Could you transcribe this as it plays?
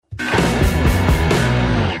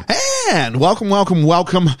And welcome.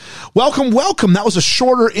 That was a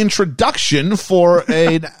shorter introduction for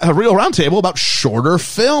a real roundtable about shorter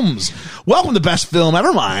films. Welcome to Best Film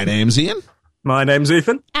Ever. My name's Ian. My name's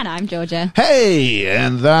Ethan. And I'm Georgia. Hey,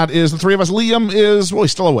 and that is the three of us. Liam is, well,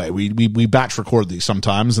 he's still away. We batch record these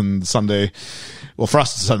sometimes, and Sunday, well, for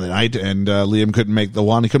us it's Sunday night, and Liam couldn't make the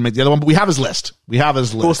one, he couldn't make the other one, but we have his list.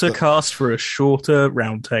 Shorter cast for a shorter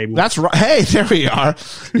roundtable. That's right. Hey, there we are.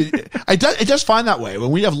 It does find that way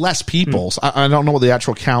when we have less people. So I don't know what the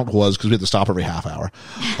actual count was because we had to stop every half hour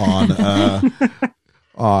on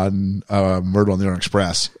Murder on the Orient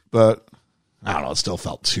Express, but I don't know. It still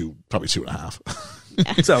felt probably 2.5.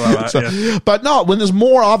 Yeah. But no, when there's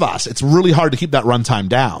more of us, it's really hard to keep that runtime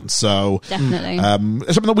down. So definitely,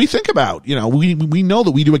 it's something that we think about. You know, we know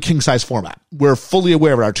that we do a king size format. We're fully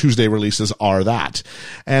aware that our Tuesday releases are that,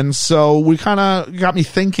 and so we kind of got me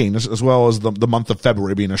thinking, as well as the month of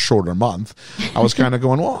February being a shorter month. I was kind of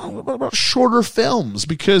going, well, what about shorter films?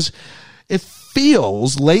 Because it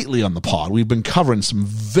feels lately on the pod we've been covering some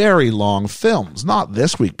very long films. Not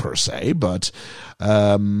this week per se, but we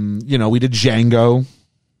did Django.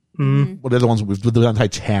 What are the ones we've done?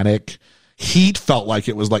 Titanic. Heat felt like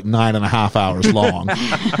it was like 9.5 hours long.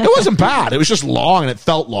 It wasn't bad. It was just long and it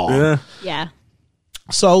felt long. Yeah.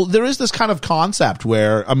 So there is this kind of concept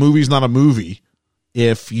where a movie's not a movie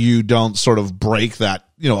if you don't sort of break that.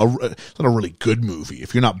 It's not a really good movie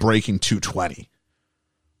if you're not breaking 220.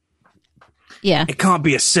 Yeah. It can't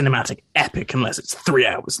be a cinematic epic unless it's 3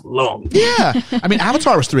 hours long. Yeah. I mean,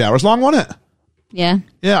 Avatar was 3 hours long, wasn't it? Yeah.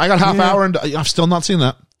 Yeah, I got half hour and I've still not seen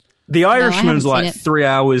that. The Irishman's like 3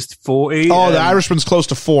 hours 40. Oh, The Irishman's close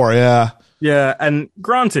to 4, yeah. Yeah, and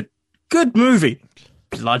granted, good movie.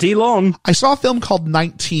 Bloody long. I saw a film called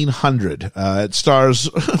 1900. It stars,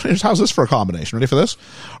 how's this for a combination? Ready for this?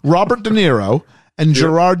 Robert De Niro and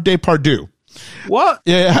Gerard Depardieu. What?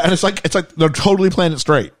 Yeah, and it's like they're totally playing it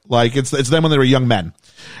straight. Like it's them when they were young men,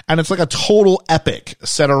 and it's like a total epic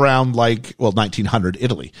set around 1900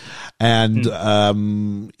 Italy, and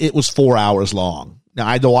it was 4 hours long. Now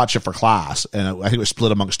I had to watch it for class, and I think it was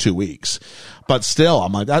split amongst 2 weeks, but still,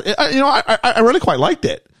 I'm like, I really quite liked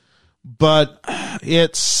it, but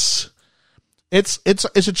it's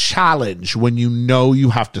a challenge when you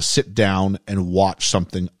have to sit down and watch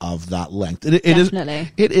something of that length.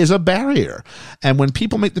 It is a barrier. And when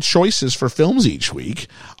people make the choices for films each week,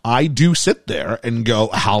 I do sit there and go,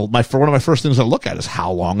 one of my first things I look at is how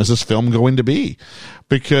long is this film going to be?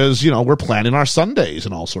 Because, we're planning our Sundays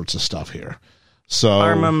and all sorts of stuff here. So I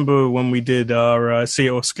remember when we did our See It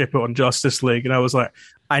or Skip It on Justice League, and I was like,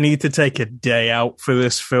 I need to take a day out for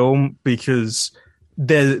this film because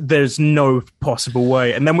there's no possible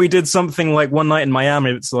way. And then we did something like one night in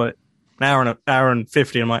Miami. It's like an hour and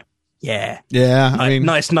 50. I'm like, yeah. I mean,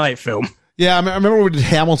 nice night film. Yeah, I remember when we did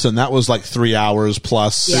Hamilton. That was like 3 hours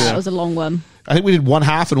plus. Yeah, it was a long one. I think we did one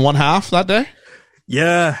half and one half that day.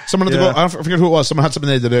 Yeah. Someone had to go. I forget who it was. Someone had something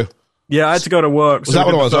they had to do. Yeah, I had to go to work. Was that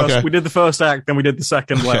what it was? Okay. We did the first act, then we did the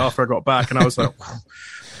second after I got back, and I was like, wow.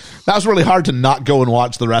 That was really hard to not go and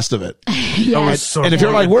watch the rest of it. Yeah. And if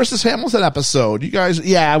you're like, where's this Hamilton episode? You guys,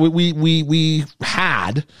 we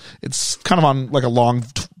had, it's kind of on like a long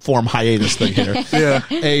form hiatus thing here. Yeah.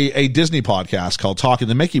 A Disney podcast called Talking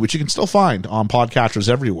to Mickey, which you can still find on podcatchers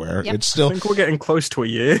everywhere. Yep. It's still, I think we're getting close to a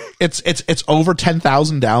year. It's over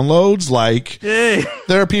 10,000 downloads. Like, yay.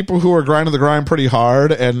 There are people who are grinding the grind pretty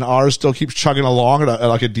hard, and ours still keeps chugging along at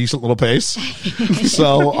like a decent little pace.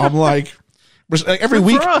 So I'm like, every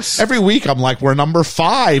week I'm like, we're number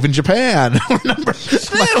 5 in Japan. I'm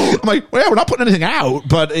like, well, we're not putting anything out,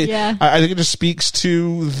 but I think it just speaks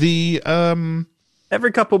to the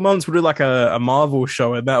every couple of months we'll do like a Marvel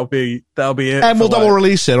show, and that'll be it. And we'll double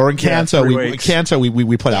release it, or in Kanto,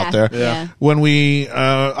 we put out there. Yeah. When we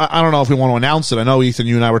I don't know if we want to announce it. I know, Ethan,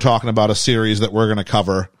 you and I were talking about a series that we're going to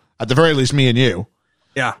cover, at the very least me and you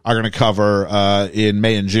are going to cover in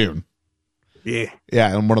May and June. Yeah,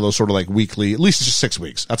 and one of those sort of like weekly, at least it's just 6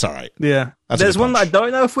 weeks. That's all right. Yeah. There's one that I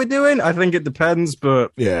don't know if we're doing. I think it depends,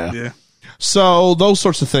 but yeah. So those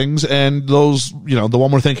sorts of things, and those, the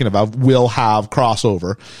one we're thinking about will have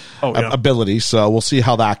crossover ability. So we'll see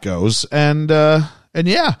how that goes. And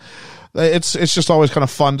yeah, it's just always kind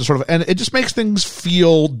of fun to sort of, and it just makes things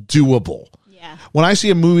feel doable. Yeah. When I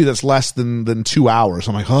see a movie that's less than 2 hours,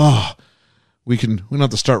 I'm like, oh, we don't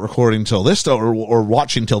have to start recording till this or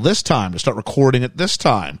watching till this time to start recording at this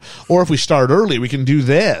time. Or if we start early, we can do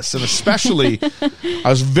this. And especially, I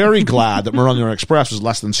was very glad that Murder on the Orient Express was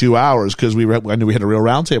less than 2 hours because I knew we had a real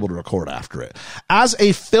roundtable to record after it. As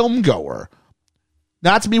a film goer,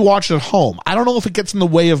 not to be watched at home. I don't know if it gets in the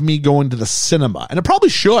way of me going to the cinema, and it probably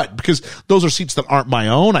should, because those are seats that aren't my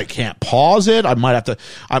own. I can't pause it. I'm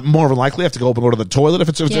more than likely have to go up and go to the toilet if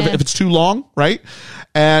it's too long, right?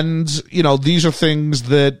 And these are things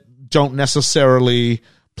that don't necessarily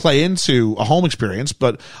play into a home experience,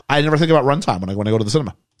 but I never think about runtime when I go to the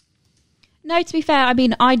cinema. No, to be fair, I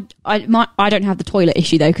mean, I don't have the toilet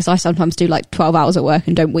issue though, because I sometimes do like 12 hours at work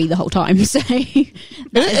and don't wee the whole time. So it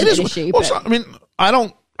is an issue. Well, I mean, I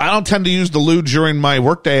don't tend to use the loo during my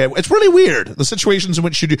workday. It's really weird, the situations in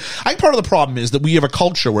which you do. I think part of the problem is that we have a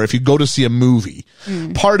culture where if you go to see a movie,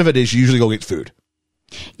 part of it is you usually go get food.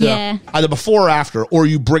 Yeah. Either before or after, or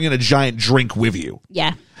you bring in a giant drink with you.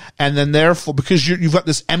 Yeah. And then therefore, because you've got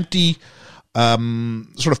this empty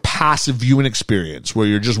sort of passive viewing experience where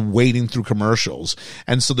you're just wading through commercials,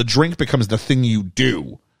 and so the drink becomes the thing you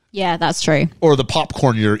do. Yeah, that's true. Or the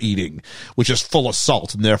popcorn you're eating, which is full of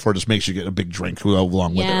salt, and therefore just makes you get a big drink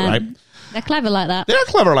along with it, right? They're clever like that. They're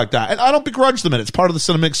clever like that, and I don't begrudge them. And it's part of the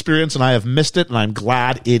cinema experience, and I have missed it, and I'm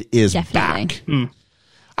glad it is back.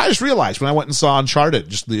 I just realized when I went and saw Uncharted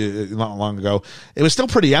just not long ago, it was still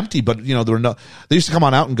pretty empty, but they used to come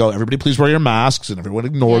on out and go, everybody please wear your masks, and everyone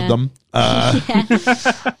ignored them.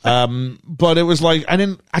 But it was like, I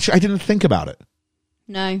didn't think about it.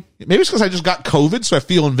 No. Maybe it's because I just got COVID, so I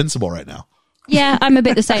feel invincible right now. Yeah, I'm a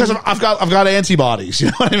bit the same. Because I've got antibodies, you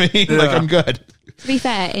know what I mean? Yeah. Like, I'm good. To be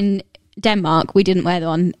fair, in Denmark, we didn't wear them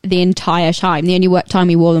on the entire time. The only time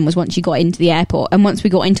we wore them was once you got into the airport. And once we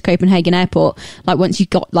got into Copenhagen Airport, like once you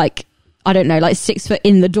got 6 foot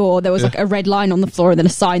in the door, there was like a red line on the floor and then a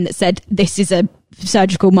sign that said, "This is a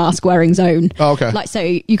surgical mask wearing zone." Oh, okay. Like, so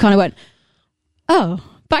you kind of went, oh,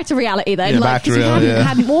 back to reality then. Yeah, like, because we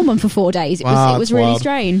hadn't worn them for 4 days. It was really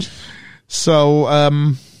strange. So,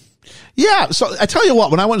 so I tell you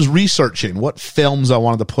what, when I was researching what films I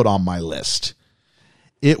wanted to put on my list,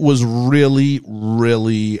 it was really,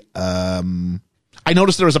 really, I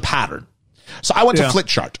noticed there was a pattern. So I went to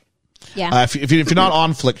Flickchart. Yeah. If you're not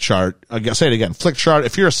on Flickchart, I'll say it again, Flickchart,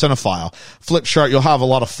 if you're a cinephile, Flickchart, you'll have a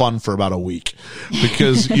lot of fun for about a week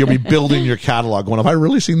because you'll be building your catalog going, have I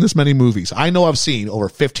really seen this many movies? I know I've seen over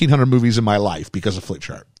 1,500 movies in my life because of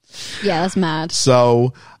Flickchart. Yeah, that's mad.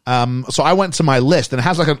 So I went to my list, and it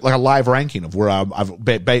has like a live ranking of where I've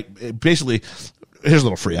basically. Here's a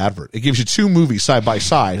little free advert. It gives you 2 movies side by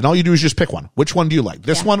side, and all you do is just pick one. Which one do you like?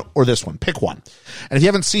 This one or this one? Pick one. And if you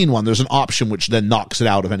haven't seen one, there's an option which then knocks it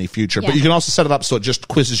out of any future. Yeah. But you can also set it up so it just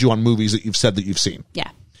quizzes you on movies that you've said that you've seen.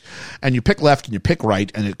 Yeah. And you pick left and you pick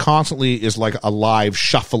right, and it constantly is like a live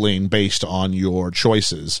shuffling based on your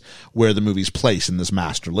choices where the movies place in this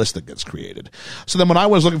master list that gets created. So then when I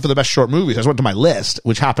was looking for the best short movies, I just went to my list,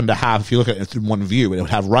 which happened to have, if you look at it through one view, it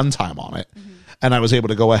would have runtime on it. Mm-hmm. And I was able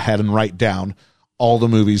to go ahead and write down all the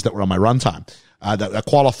movies that were on my runtime that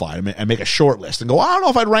qualified and make a short list and go, I don't know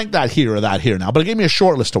if I'd rank that here or that here now, but it gave me a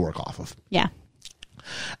short list to work off of. Yeah.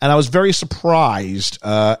 And I was very surprised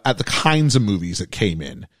at the kinds of movies that came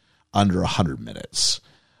in under 100 minutes.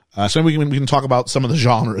 So we can talk about some of the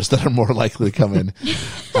genres that are more likely to come in.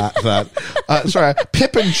 Sorry,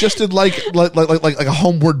 Pippin just did like a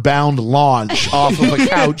homeward bound launch off of a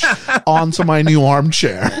couch onto my new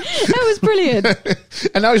armchair. That was brilliant.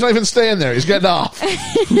 And now he's not even staying there; he's getting off.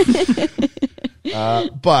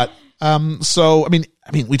 So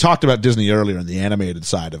I mean, we talked about Disney earlier and the animated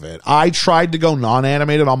side of it. I tried to go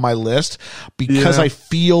non-animated on my list because I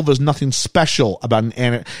feel there's nothing special about an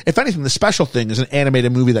anime. If anything, the special thing is an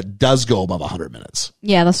animated movie that does go above 100 minutes.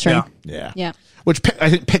 Yeah, that's true. Yeah. Which I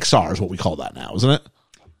think Pixar is what we call that now, isn't it?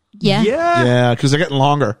 Yeah. Yeah, because they're getting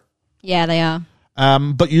longer. Yeah, they are.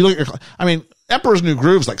 But you look, Emperor's New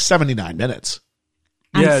Groove is like 79 minutes.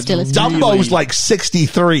 And still is Dumbo's like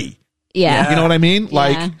 63. Yeah. You know what I mean? Yeah.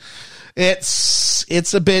 Like,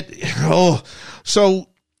 it's a bit, so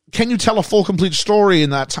can you tell a full complete story in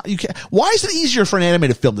that time? Why is it easier for an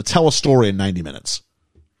animated film to tell a story in 90 minutes?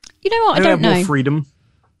 You know what? I don't know. They have more freedom.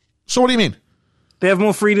 So what do you mean? They have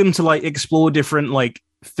more freedom to like explore different like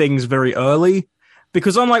things very early,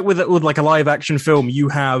 because unlike with like a live action film, you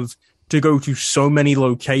have to go to so many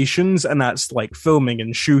locations, and that's like filming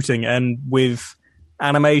and shooting. And with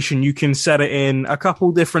animation, you can set it in a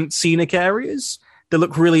couple different scenic areas that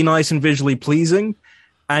look really nice and visually pleasing,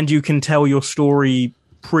 and you can tell your story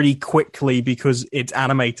pretty quickly because it's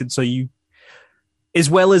animated. So you, as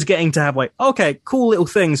well as getting to have like, okay, cool little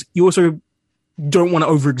things, you also don't want to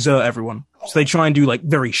overexert everyone. So they try and do like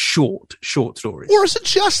very short stories. Or is it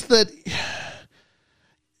just that,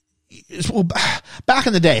 back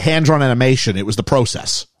in the day, hand-drawn animation, it was the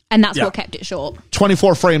process. And that's what kept it short.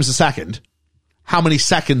 24 frames a second. How many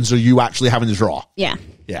seconds are you actually having to draw? Yeah.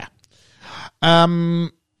 Yeah.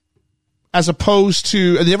 As opposed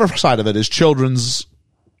to, and the other side of it is children's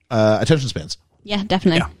attention spans. Yeah,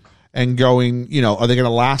 definitely. Yeah. And going, are they going to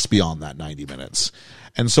last beyond that 90 minutes?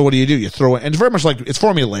 And so what do? You throw in, and it's very much like, it's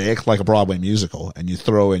formulaic, like a Broadway musical, and you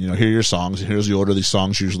throw in, here are your songs, and here's the order these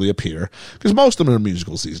songs usually appear, because most of them are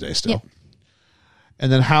musicals these days still. Yep.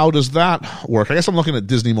 And then how does that work? I guess I'm looking at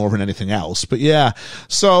Disney more than anything else, but yeah.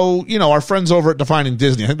 So, our friends over at Defining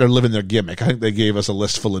Disney, I think they're living their gimmick. I think they gave us a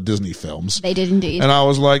list full of Disney films. They did indeed. And I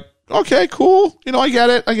was like, okay, cool. I get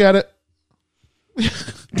it.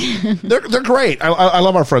 they're great. I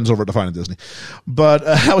love our friends over at Defining Disney, but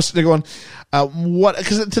I was sitting there going, what?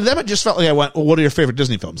 Because to them it just felt like I went, well, what are your favorite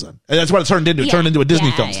Disney films then? And that's what it turned into. It turned into a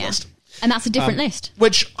Disney films list, and that's a different list.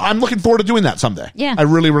 Which I'm looking forward to doing that someday. Yeah, I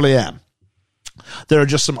really, really am. There are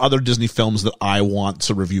just some other Disney films that I want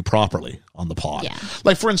to review properly on the pod. Yeah.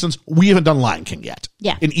 Like for instance, we haven't done Lion King yet.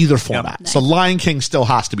 Yeah. In either format, no. So Lion King still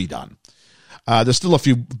has to be done. There's still a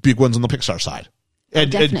few big ones on the Pixar side.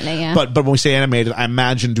 Definitely, yeah. But when we say animated, I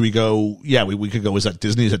imagine, do we go, we could go, is that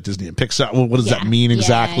Disney and Pixar? Well, what does that mean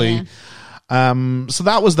exactly? Yeah. So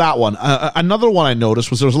that was that one. Another one I noticed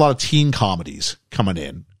was there was a lot of teen comedies coming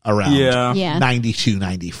in around 92,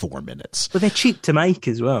 94 minutes. But they're cheap to make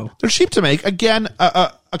as well. They're cheap to make. Again,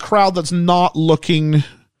 a crowd that's not looking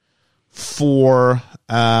for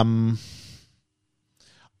a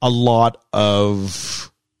lot of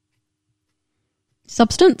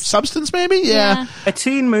substance maybe. Yeah. A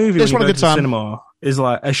teen movie when you go to the cinema is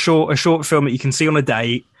like a short film that you can see on a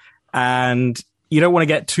date, and you don't want to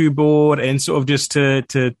get too bored, and sort of just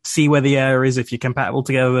to see where the air is, if you're compatible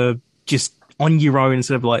together, just on your own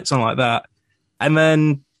instead of like something like that. And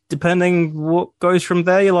then depending what goes from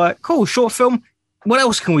there, you're like, cool, short film, what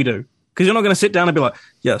else can we do? Because you're not going to sit down and be like,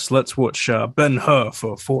 yes, let's watch Ben-Hur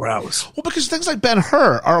for 4 hours. Well, because things like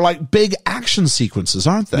Ben-Hur are like big action sequences,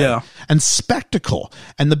 aren't they? Yeah. And spectacle.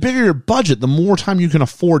 And the bigger your budget, the more time you can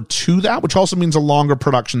afford to that, which also means a longer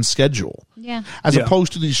production schedule. Yeah. As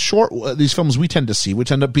opposed to these films we tend to see,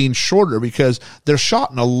 which end up being shorter because they're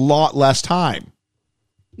shot in a lot less time.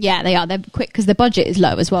 Yeah, they are. They're quick because the budget is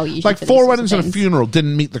low as well. Usually, like 4 Weddings and a Funeral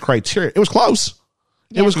didn't meet the criteria. It was close.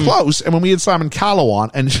 It was close, and when we had Simon Callow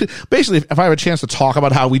on, and basically, if I have a chance to talk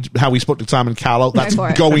about how we spoke to Simon Callow, that's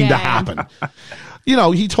going to happen.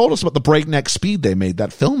 He told us about the breakneck speed they made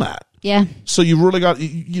that film at. Yeah. So you really got,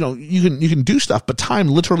 you can do stuff, but time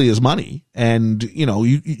literally is money, and you got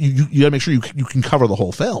to make sure you can cover the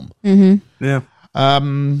whole film. Mm-hmm. Yeah.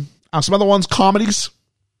 Some other ones, comedies.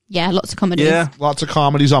 Yeah, lots of comedies. Yeah, lots of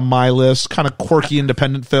comedies on my list. Kind of quirky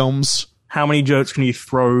independent films. How many jokes can you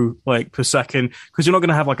throw like per second? Because you're not going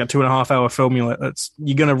to have like a 2.5 hour film. You're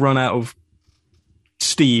going to run out of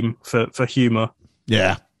steam for humor.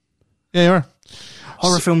 Yeah, you are.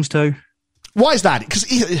 Horror films too. Why is that? Because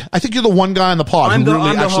I think you're the one guy on the pod. I'm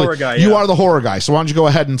the horror guy. You are the horror guy. So why don't you go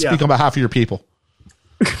ahead and speak on behalf of your people?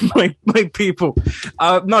 my people.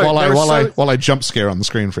 No. While I jump scare on the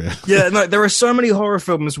screen for you. Yeah, no. There are so many horror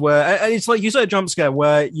films where and it's like you said, a jump scare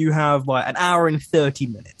where you have like an hour and 30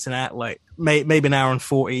 minutes, and at like maybe an hour and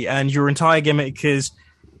 40, and your entire gimmick is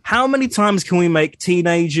how many times can we make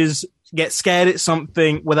teenagers get scared at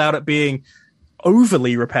something without it being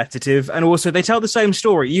overly repetitive, and also they tell the same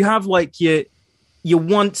story. You have like your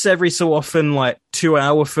once every so often like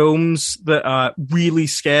 2-hour films that are really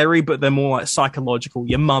scary, but they're more like psychological.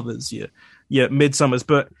 Your Mothers, your Midsummers.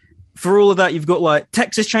 But for all of that, you've got like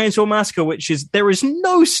Texas Chainsaw Massacre, which is there is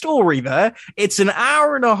no story there. It's an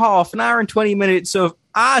hour and a half, an hour and 20 minutes of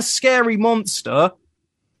scary monster.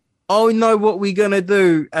 Oh no, what we gonna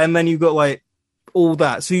do? And then you've got like all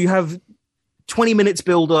that. So you have 20 minutes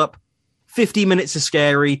build up, 50 minutes of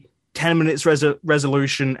scary, 10 minutes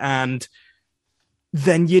resolution, and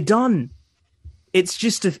then you're done. It's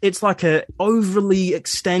just it's like a overly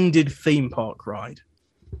extended theme park ride.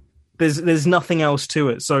 There's nothing else to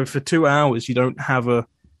it. So for 2 hours, you don't have an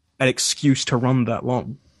excuse to run that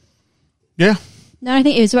long. Yeah. No, I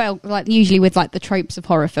think it was well, like usually with like the tropes of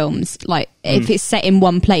horror films, like if it's set in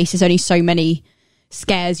one place, there's only so many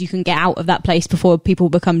scares you can get out of that place before people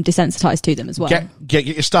become desensitized to them as well. Get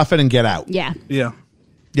your stuff in and get out. Yeah. Yeah.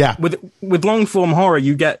 Yeah. With long form horror,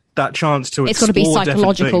 you get that chance to it's got to be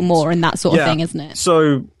psychological more and that sort of thing, isn't it?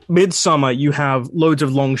 So Midsommar, you have loads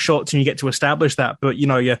of long shots and you get to establish that. But,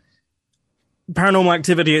 your Paranormal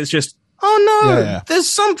Activity, it's just, oh no, there's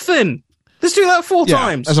something. Let's do that 4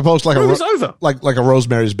 times. As opposed to over. like a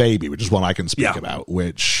Rosemary's Baby, which is one I can speak about,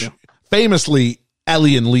 which famously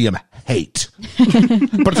Ellie and Liam hate.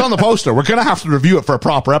 But it's on the poster. We're going to have to review it for a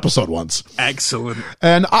proper episode once. Excellent.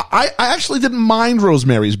 And I actually didn't mind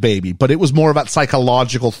Rosemary's Baby, but it was more of that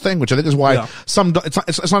psychological thing, which I think is why it's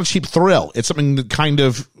not a cheap thrill. It's something that kind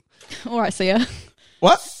of... All right, Sia.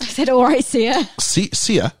 What? I said, all right, Sia.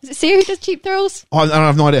 Sia? Is it Sia who does Cheap Thrills? Oh, I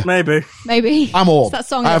have no idea. Maybe. I'm old. It's that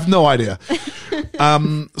song. I have no idea.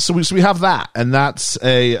 So we have that, and that's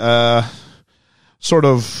a sort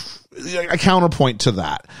of a counterpoint to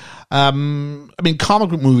that. I mean, comic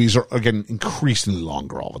book movies are getting increasingly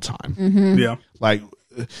longer all the time. Mm-hmm. Yeah. Like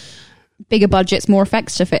bigger budgets, more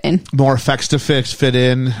effects to fit in. More effects to fit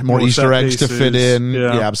in, more Easter eggs to fit in.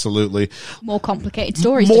 Yeah. Yeah, absolutely. More complicated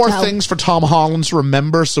stories More to tell. things for Tom Holland to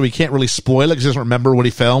remember, so he can't really spoil it because he doesn't remember what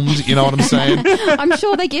he filmed. You know what I'm saying? I'm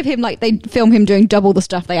sure they give him, they film him doing double the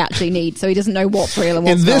stuff they actually need, so he doesn't know what's real and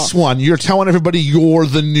what's In this not. one, you're telling everybody you're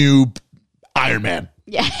the new Iron Man.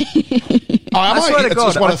 Yeah. I swear to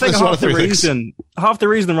God, I think half the things. reason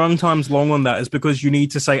the runtime's long on that is because you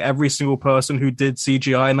need to say every single person who did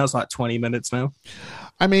CGI, and that's like 20 minutes now.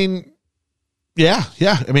 I mean, yeah.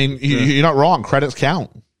 I mean, you're not wrong. Credits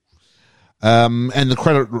count. And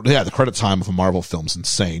the credit time of a Marvel film's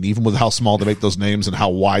insane, even with how small they make those names and how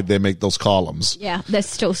wide they make those columns. Yeah, there's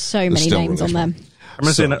still so many names on them. I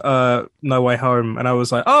remember seeing No Way Home, and I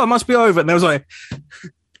was like, oh, it must be over. And there was like,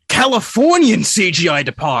 Californian CGI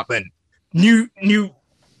department, New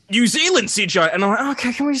Zealand CGI, and I'm like,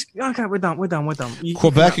 okay, we're done.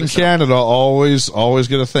 Quebec and Canada always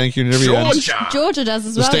get a thank you near the end. Georgia does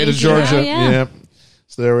as well. The state of Georgia, yeah.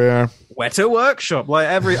 So there we are. Weta Workshop,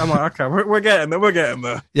 I'm like, okay, we're getting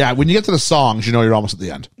there. Yeah, when you get to the songs, you know you're almost at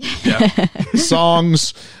the end. Yeah.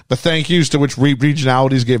 Songs, the thank yous to which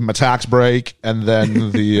regionalities gave him a tax break, and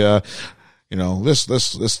then the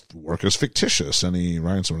this work is fictitious, and he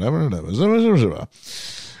writes whatever.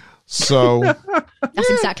 So that's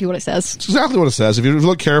exactly what it says. It's exactly what it says. If you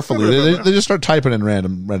look carefully, they just start typing in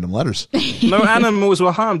random letters. No animals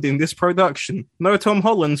were harmed in this production. No Tom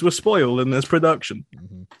Hollands were spoiled in this production.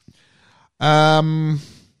 Mm-hmm. I'm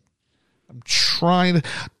trying to...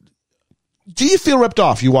 Do you feel ripped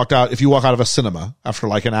off? If you walk out of a cinema after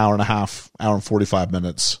like an hour and a half, hour and 45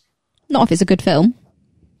 minutes? Not if it's a good film.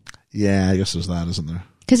 Yeah, I guess there's that, isn't there?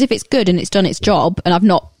 Because if it's good and it's done its job, and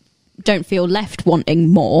don't feel left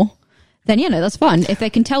wanting more, then that's fine. If they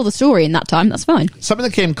can tell the story in that time, that's fine. Something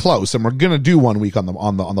that came close, and we're gonna do one week on the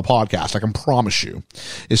podcast, I can promise you,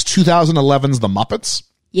 is 2011's The Muppets.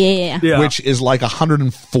 Yeah. Which is like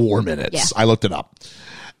 104 minutes. Yeah. I looked it up.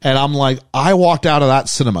 And I'm like, I walked out of that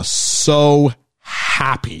cinema so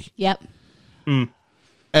happy. Yep.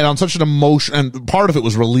 And on such an emotion, and part of it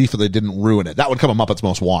was relief that they didn't ruin it. That would come a Muppets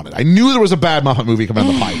Most Wanted. I knew there was a bad Muppet movie coming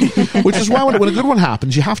down the pipe, which is why when a good one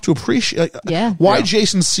happens, you have to appreciate why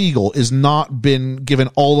Jason Segel is not been given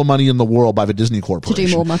all the money in the world by the Disney Corporation. To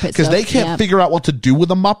do more Muppets because they can't figure out what to do with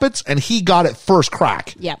the Muppets, and he got it first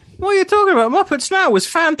crack. Yeah. What are you talking about? Muppets Now was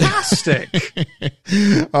fantastic.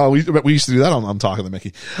 We used to do that on Talking to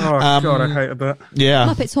Mickey. Oh, God, I hated that. Yeah.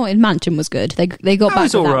 Muppets Haunted Mansion was good. They got that back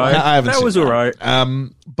was with all right. that That was all right.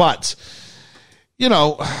 But,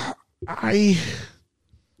 I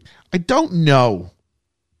don't know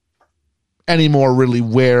anymore really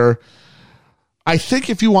where I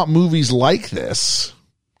think if you want movies like this,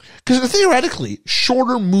 because theoretically,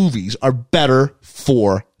 shorter movies are better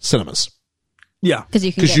for cinemas. Yeah. Because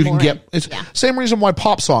you can get same reason why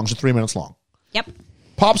pop songs are 3 minutes long. Yep.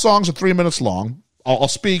 Pop songs are 3 minutes long. I'll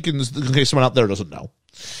speak in case someone out there doesn't know.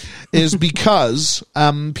 Is because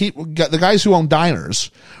the guys who own diners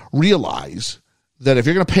realize that if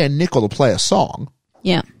you're going to pay a nickel to play a song,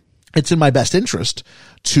 it's in my best interest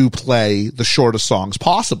to play the shortest songs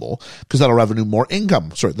possible because that'll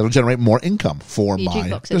that'll generate more income for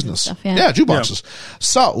my business. Jukeboxes. Yeah.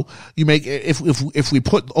 So you make if we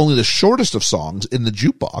put only the shortest of songs in the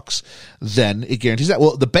jukebox, then it guarantees that.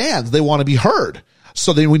 Well, the bands, they want to be heard.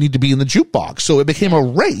 So then we need to be in the jukebox. So it became a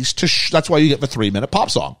race that's why you get the 3-minute pop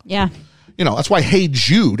song. Yeah. That's why Hey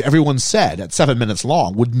Jude, everyone said at 7 minutes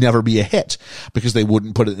long would never be a hit because they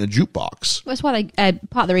wouldn't put it in a jukebox. That's why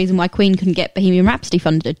part of the reason why Queen couldn't get Bohemian Rhapsody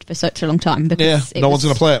funded for such a long time. Because no one's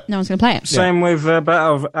going to play it. No one's going to play it. Same with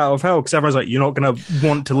Out of Hell, because everyone's like, you're not going to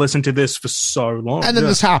want to listen to this for so long. And then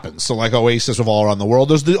this happens. So like Oasis of All Around the World,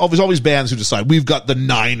 there's always bands who decide we've got the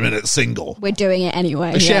 9-minute single. We're doing it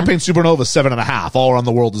anyway. The Champagne Supernova 7.5. All Around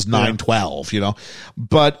the World is 9:12.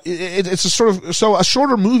 But it's a sort of a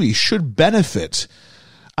shorter movie should benefit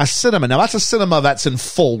a cinema. Now that's a cinema that's in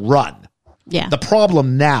full run. Yeah. The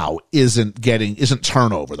problem now isn't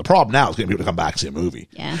turnover. The problem now is getting people to come back and see a movie.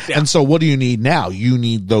 Yeah. And so what do you need now? You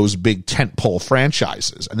need those big tentpole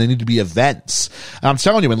franchises, and they need to be events. And I'm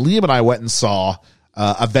telling you, when Liam and I went and saw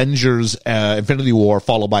Avengers Infinity War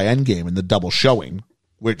followed by Endgame in the double showing,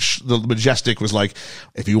 which the Majestic was like,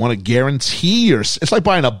 if you want to guarantee it's like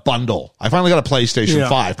buying a bundle. I finally got a PlayStation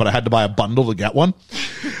 5, but I had to buy a bundle to get one.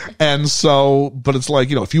 And so, but it's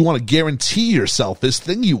like, if you want to guarantee yourself this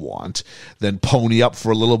thing you want, then pony up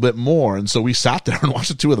for a little bit more. And so we sat there and watched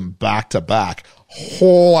the two of them back to back.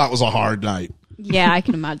 Oh, that was a hard night. Yeah, I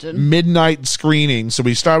can imagine. Midnight screening. So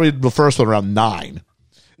we started the first one around 9.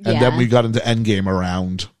 And then we got into Endgame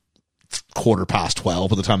around 12:15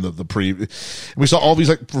 by the time we saw all these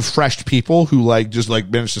like refreshed people who like just like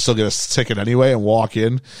managed to still get a ticket anyway and walk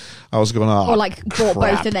in. I was going, or like bought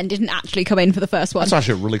both and then didn't actually come in for the first one. That's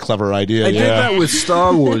actually a really clever idea. I did that with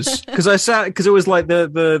Star Wars because it was like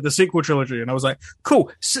the sequel trilogy, and I was like,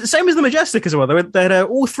 cool. Same as the Majestic as well. They had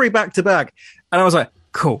all 3 back to back, and I was like,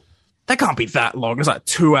 cool. That can't be that long. It's like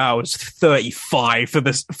 2 hours 35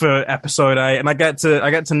 for episode 8, and I get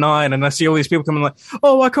to 9, and I see all these people coming like,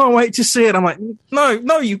 oh, I can't wait to see it. I'm like,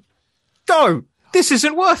 no, you go. This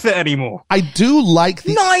isn't worth it anymore. I do like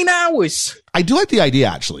 9 hours. I do like the idea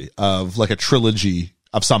actually of like a trilogy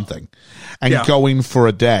of something, and going for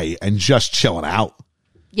a day and just chilling out.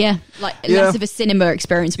 Yeah, like less of a cinema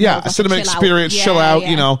experience. Yeah, a cinema experience, chill out.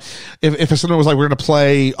 Yeah. If a cinema was like, we're going to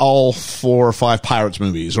play all 4 or 5 Pirates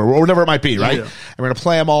movies or whatever it might be, right? Yeah. And we're going to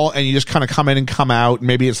play them all, and you just kind of come in and come out.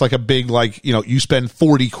 Maybe it's like a big, like, you spend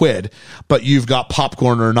 40 quid, but you've got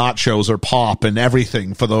popcorn or nachos or pop and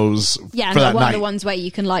everything for those. Yeah, for that one night. of the ones where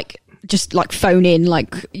you can like just like phone in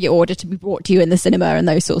like your order to be brought to you in the cinema and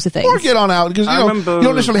those sorts of things. Or get on out because you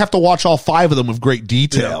don't necessarily have to watch all 5 of them with great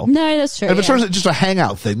detail. Yeah. No, that's true. And if it's just a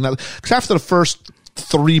hangout thing, because after the first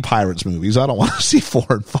 3 Pirates movies, I don't want to see 4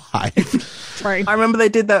 and 5. True. I remember they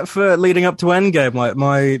did that for leading up to Endgame.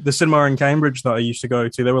 Like the cinema in Cambridge that I used to go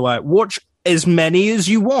to, they were like, watch as many as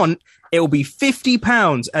you want. It'll be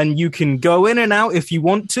 £50, and you can go in and out if you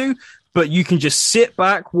want to, but you can just sit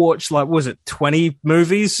back, watch 20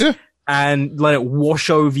 movies. Yeah. And let it wash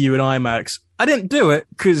over you in IMAX. I didn't do it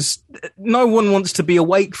because no one wants to be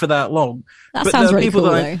awake for that long. That sounds really cool,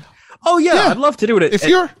 though. Oh, yeah, I'd love to do it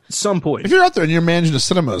at some point. If you're out there and you're managing a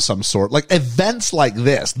cinema of some sort, like events like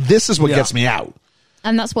this is what gets me out.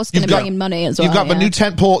 And that's what's going to bring in money as well. You've got the new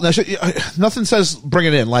tentpole. Nothing says bring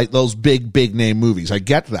it in like those big name movies. I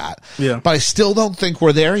get that. Yeah. But I still don't think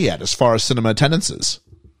we're there yet as far as cinema attendances.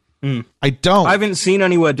 I don't. I haven't seen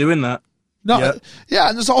anywhere doing that. No, yeah,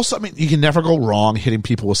 and there's also, you can never go wrong hitting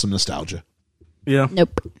people with some nostalgia. Yeah.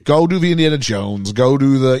 Nope. Go do the Indiana Jones. Go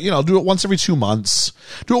do do it once every 2 months.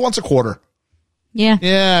 Do it once a quarter. Yeah.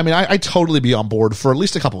 Yeah, I'd totally be on board for at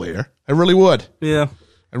least a couple a year. I really would. Yeah.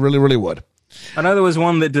 I really, really would. I know there was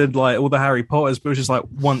one that did like all the Harry Potters, but it was just like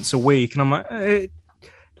once a week, and I'm like,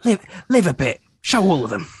 live a bit. Show all of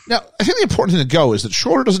them. Now, I think the important thing to go is that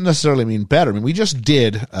shorter doesn't necessarily mean better. We just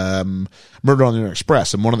did Murder on the Orient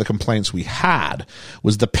Express, and one of the complaints we had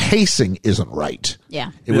was the pacing isn't right.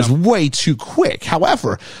 Yeah. It was way too quick.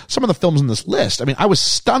 However, some of the films in this list, I was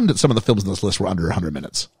stunned that some of the films in this list were under 100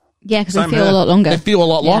 minutes. Yeah, because they feel a lot longer. They feel a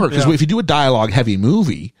lot longer, because if you do a dialogue-heavy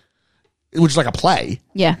movie, which is like a play,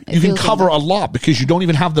 you can cover a lot because you don't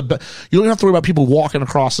even have to worry about people walking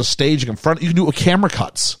across the stage in front. You can do it with camera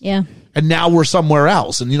cuts. Yeah. And now we're somewhere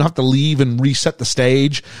else, and you don't have to leave and reset the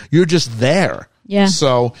stage. You're just there. Yeah.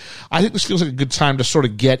 So I think this feels like a good time to sort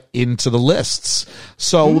of get into the lists.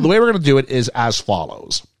 So the way we're going to do it is as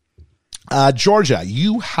follows. Georgia,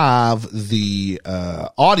 you have the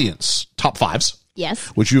audience top 5s. Yes.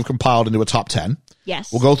 Which you've compiled into a top 10.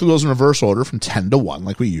 Yes. We'll go through those in reverse order from 10 to 1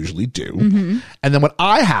 like we usually do. Mm-hmm. And then what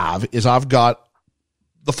I have is I've got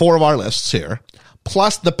the 4 of our lists here,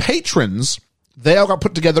 plus the patrons. They all got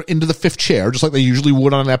put together into the 5th chair, just like they usually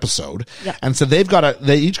would on an episode. Yep. And so they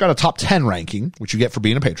each got a top 10 ranking, which you get for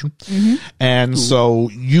being a patron. Mm-hmm. And so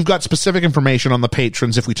you've got specific information on the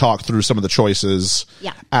patrons if we talk through some of the choices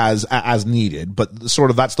as needed. But sort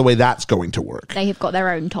of that's the way that's going to work. They have got their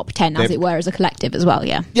own top 10, as it were, as a collective as well,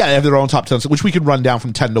 yeah. Yeah, they have their own top 10, which we could run down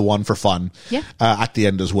from 10 to 1 for fun at the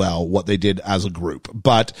end as well, what they did as a group.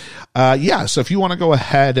 But so if you want to go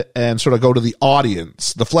ahead and sort of go to the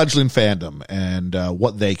audience, the fledgling fandom, and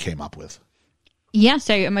what they came up with. Yeah,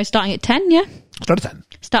 so am I starting at 10, yeah? Start at 10.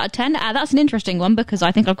 Start at 10. That's an interesting one because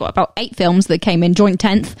I think I've got about 8 films that came in joint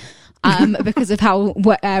 10th. because of how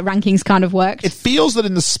rankings kind of worked. It feels that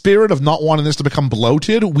in the spirit of not wanting this to become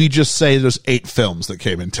bloated, we just say there's 8 films that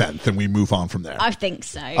came in 10th and we move on from there. I think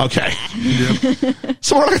so. Okay.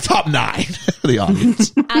 So we're like a top 9 for the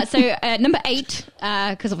audience. So number 8,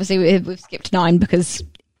 because obviously we've skipped 9 because,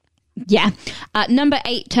 yeah. Number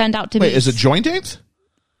 8 turned out to be... Wait, is it joint 8th?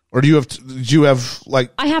 Or do you have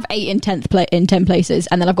like... I have 8 in 10 places,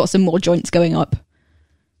 and then I've got some more joints going up.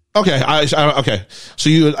 Okay, okay. So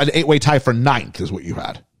you an 8-way tie for 9th is what you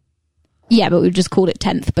had. Yeah, but we've just called it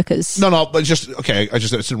 10th because... No, but just... Okay, I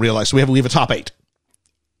just didn't realize. So we have a top 8.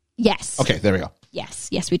 Yes. Okay, there we go. Yes,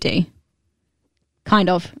 we do. Kind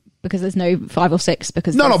of, because there's no 5 or 6.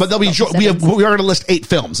 Because No, but we are going to list 8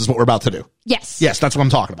 films is what we're about to do. Yes. Yes, that's what I'm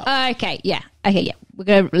talking about. Okay, yeah. We're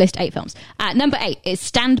going to list 8 films. Number 8 is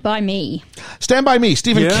Stand By Me. Stand By Me,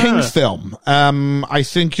 Stephen King film. I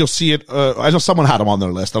think you'll see it. I know someone had him on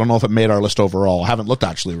their list. I don't know if it made our list overall. I haven't looked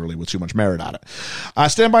actually really with too much merit at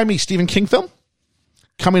it. Stand By Me, Stephen King film.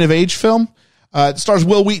 Coming of age film. It stars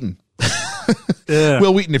Will Wheaton. Yeah.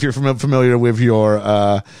 Will Wheaton, if you're familiar with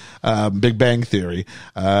your Big Bang Theory,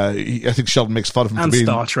 I think Sheldon makes fun of him and for being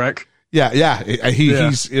Star Trek. Yeah.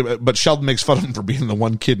 He's, but Sheldon makes fun of him for being the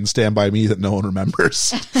one kid in Stand By Me that no one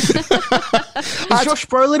remembers. Is Josh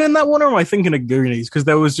Brolin in that one, or am I thinking of Goonies? Because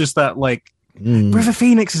there was just that, like, River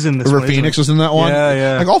Phoenix is in this one. River Phoenix was in that one.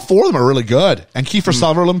 Yeah. Like, all 4 of them are really good. And Kiefer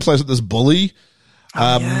Sutherland plays this bully.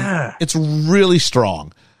 It's really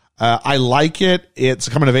strong. I like it. It's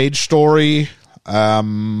a coming of age story.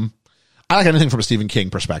 I like anything from a Stephen King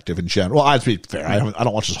perspective in general. Well, to be fair, I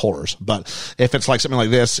don't watch his horrors, but if it's like something like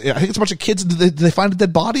this, I think it's a bunch of kids. Do they find a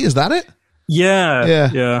dead body? Is that it?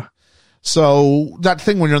 Yeah. So that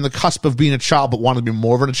thing when you're on the cusp of being a child, but wanting to be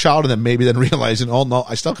more than a child, and then maybe then realizing, oh no,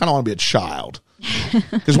 I still kind of want to be a child.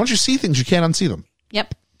 Because once you see things, you can't unsee them.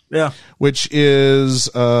 Yep. Yeah. Which is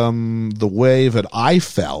the way that I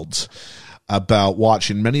felt about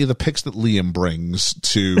watching many of the picks that Liam brings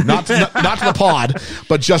to not to the pod,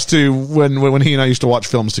 but just to when he and I used to watch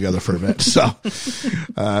films together for a bit. So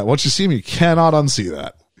once you see me, you cannot unsee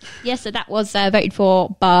that. Yes, so that was voted for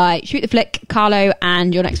by Shoot the Flick, Carlo,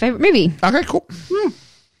 and your next favourite movie. Okay, cool.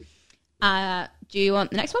 Do you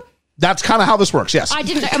want the next one? That's kind of how this works, yes. I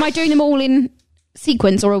didn't know. Am I doing them all in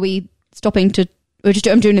sequence, or are we stopping to...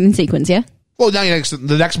 I'm doing them in sequence, yeah? Well, now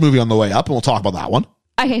the next movie on the way up, and we'll talk about that one.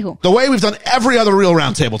 Okay, cool. The way we've done every other real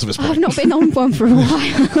roundtable to this point. I've not been on one for a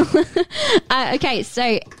while. Okay,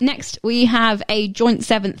 so next we have a joint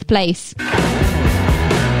 7th place.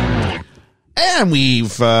 And we're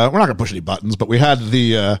not going to push any buttons, but we had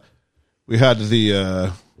the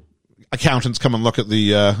accountants come and look at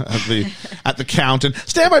the count, and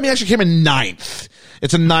Stand By Me actually came in 9th.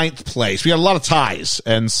 It's a 9th place. We had a lot of ties,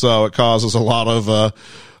 and so it causes a lot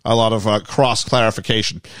of cross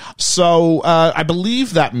clarification. So I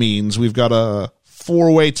believe that means we've got a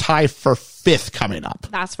 4-way tie for 5th coming up.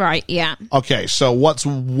 That's right, yeah. Okay, so what's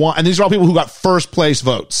one? And these are all people who got first place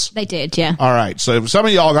votes. They did, yeah. All right, so some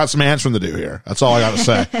of y'all got some answering to do here. That's all I got to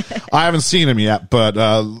say. I haven't seen them yet, but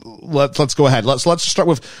let's go ahead. Let's start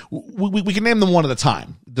with we can name them one at a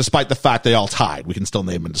time, despite the fact they all tied. We can still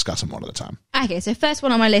name and discuss them one at a time. Okay, so first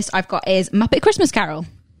one on my list I've got is Muppet Christmas Carol.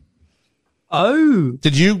 Oh.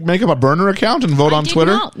 Did you make up a burner account and vote on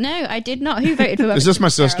Twitter? No, I did not. Who voted for Muppet Is this my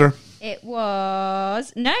sister? It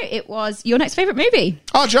was your next favorite movie.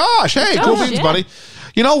 Oh, Josh. Hey, Josh, cool beans, yeah. buddy.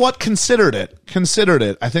 You know what? Considered it.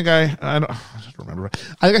 I think I don't remember.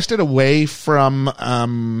 I think I stayed away from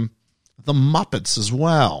the Muppets as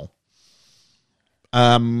well.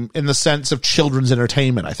 In the sense of children's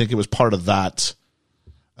entertainment. I think it was part of that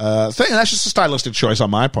thing. And that's just a stylistic choice on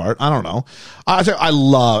my part. I don't know.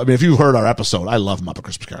 If you heard our episode, I love Muppet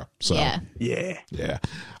Christmas Carol. So Yeah.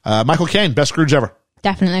 Michael Caine, best Scrooge ever.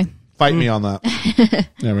 Definitely. Fight me on that.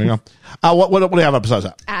 There we go. What do you have up besides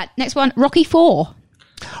that? Next one, Rocky 4.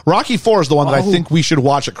 Rocky 4 is the one that I think we should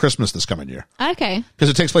watch at Christmas this coming year. Okay. Because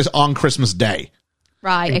it takes place on Christmas Day.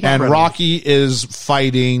 Right. Okay. And Rocky is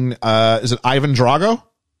fighting, is it Ivan Drago?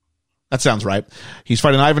 That sounds right. He's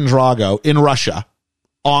fighting Ivan Drago in Russia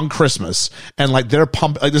on Christmas, and like they're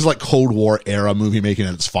pumping, like this is like Cold War era movie making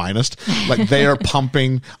at its finest. Like they are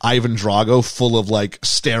pumping Ivan Drago full of like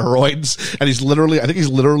steroids, and I think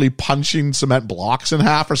he's literally punching cement blocks in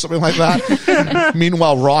half or something like that.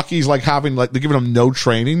 Meanwhile, Rocky's like they're giving him no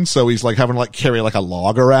training, so he's like having to like carry like a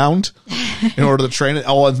log around in order to train it.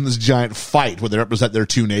 All in this giant fight where they represent their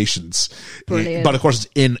two nations. Brilliant. But of course,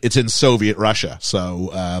 it's in Soviet Russia,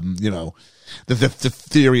 so The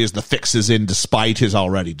theory is the fix is in despite his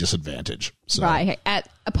already disadvantage. So. Right. Okay.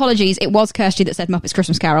 Apologies. It was Kirsty that said Muppets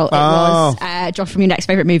Christmas Carol. It was Josh from your next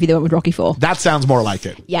favourite movie, the one with Rocky IV. That sounds more like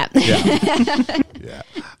it. Yeah. Yeah.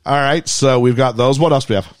 All right. So we've got those. What else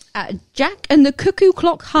do we have? Jack and the Cuckoo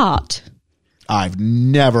Clock Heart. I've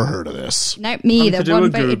never heard of this. No, me Time to either. do One a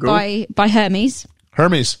voted Google. by Hermes.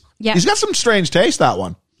 Hermes. Yeah. He's got some strange taste, that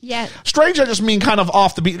one. Yeah. Strange, I just mean kind of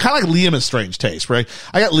off the beat, kind of like Liam's strange taste, right?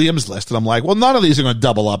 I got Liam's list, and I'm like, well, none of these are going to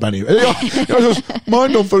double up anyway.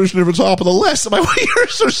 Mine don't finish near the top of the list. My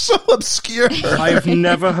yours are so obscure. I've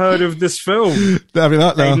never heard of this film. Have you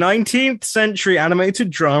not? A No. 19th century animated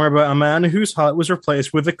drama about a man whose heart was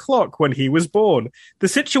replaced with a clock when he was born. The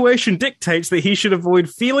situation dictates that he should avoid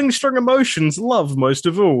feeling strong emotions, love most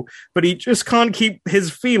of all, but he just can't keep his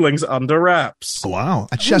feelings under wraps. Wow.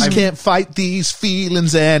 I just can't fight these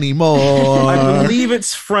feelings anymore. I believe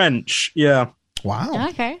it's French. Yeah. Wow.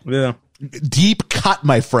 Okay. Yeah. Deep cut,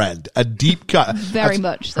 my friend. A deep cut. Very That's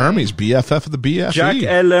much so. Hermes, BFF of the BFE. Jacques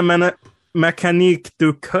et le mécanique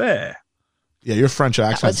du cœur. Yeah, your French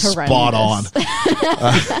accent was spot on.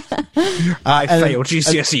 horrendous. I and- failed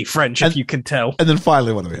GCSE French, if you can tell. And then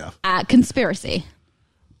finally, what do we have? Conspiracy.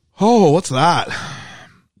 Oh, what's that?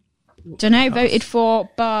 Dunno, voted for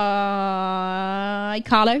by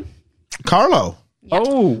Carlo. Carlo.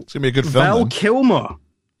 Oh, It's going to be a good film. Val then. Kilmer.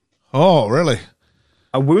 Oh, really?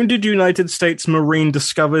 A wounded United States Marine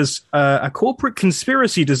discovers a corporate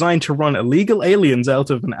conspiracy designed to run illegal aliens out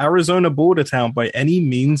of an Arizona border town by any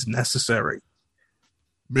means necessary.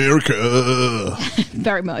 America.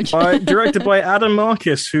 Very much. Directed by Adam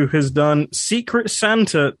Marcus, who has done Secret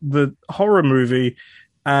Santa, the horror movie,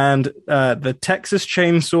 and the Texas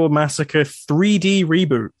Chainsaw Massacre 3D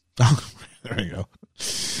reboot. Oh, there you go.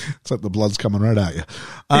 It's like the blood's coming right at you.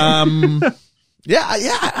 Yeah,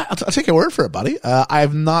 I'll take your word for it, buddy. I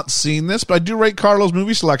have not seen this, but I do rate Carlo's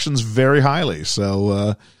movie selections very highly.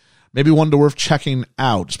 So maybe one to worth checking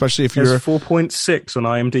out, especially if There's you're 4.6 on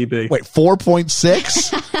IMDb. wait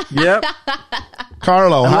 4.6. Yep.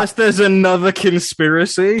 Carlo, Unless there's another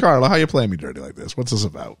conspiracy. Carlo, how you playing me dirty like this? What's this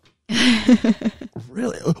about?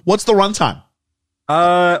 Really? What's the runtime?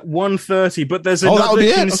 1:30, but there's Oh, that another would be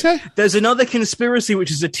it? Okay. there's another conspiracy, which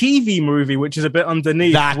is a TV movie, which is a bit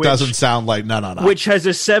underneath. That which, doesn't sound like no. Which has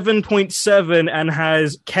a 7.7 and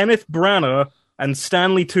has Kenneth Branagh and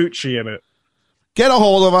Stanley Tucci in it, Get a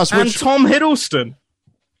hold of us. and Tom Hiddleston.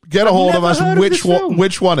 Get a hold of never us. heard of Which this one? film.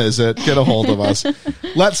 Which one is it? Get a hold of us.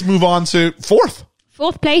 Let's move on to fourth,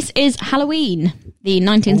 Fourth place is Halloween, the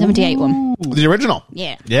 1978 one. the original.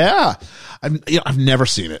 Yeah. Yeah, I've never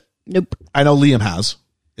seen it. Nope. I know Liam has.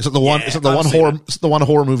 Is it the one? Yeah, Is it the I've one seen horror? Is it the one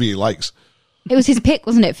horror movie he likes? It was his pick,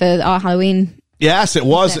 wasn't it, for our Halloween? Yes, it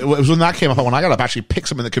was. It was when that came up. When I got to actually pick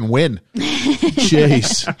something that can win.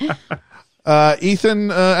 Jeez.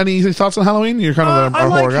 Ethan, any thoughts on Halloween? You're kind of I a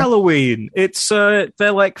like horror guy. Halloween. It's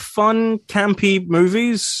they're like fun, campy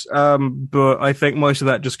movies, but I think most of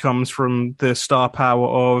that just comes from the star power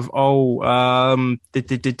of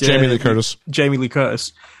Jamie Lee Curtis. Jamie Lee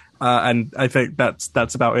Curtis, and I think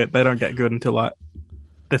that's about it. They don't get good until like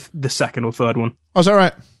the second or third one. Oh, is that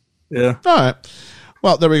right? Yeah. All right.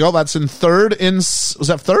 Well, there we go. That's in third. Was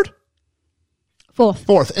that third?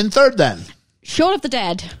 Fourth. In third, then. Shaun of the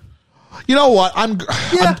Dead. You know what?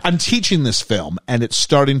 I'm teaching this film, and it's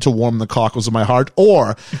starting to warm the cockles of my heart,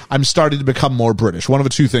 or I'm starting to become more British. One of the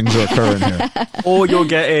two things are occurring here. Or you're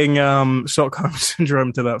getting Stockholm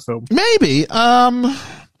Syndrome to that film. Maybe.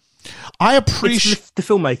 I appreciate. It's the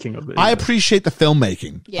filmmaking of it. I appreciate the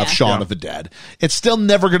filmmaking Yeah. of Shaun Yeah. of the Dead. It's still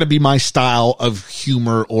never going to be my style of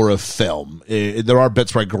humor or of film. There are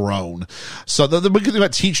bits where I groan. So the good thing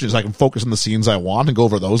about teaching is I can focus on the scenes I want and go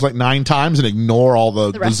over those like 9 times and ignore all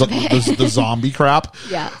the rest of it. the zombie crap.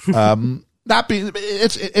 Yeah.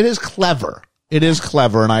 It is clever. It is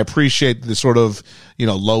clever, and I appreciate the sort of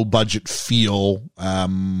low budget feel.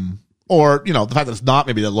 Or, the fact that it's not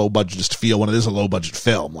maybe the low budget feel when it is a low budget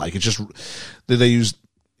film. Like, it's just, they use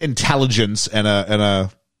intelligence and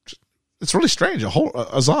it's really strange.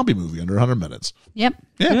 A zombie movie under 100 minutes. Yep.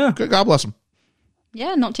 Yeah. Good. God bless them.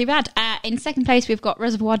 Yeah, not too bad. In second place, we've got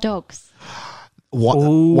Reservoir Dogs.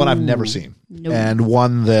 One I've never seen. Nope. And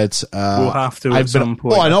one that, We'll have to at some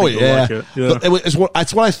point. Oh, I know it. think we'll Yeah. like it. Yeah.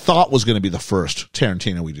 It's what I thought was going to be the first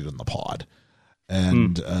Tarantino we did in the pod.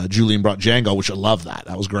 And Julian brought Django, which I love that.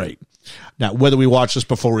 That was great. Now, whether we watch this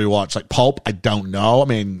before we watch like Pulp, I don't know. I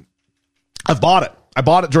mean, I've bought it. I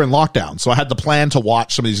bought it during lockdown, so I had the plan to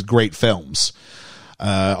watch some of these great films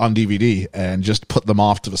on DVD and just put them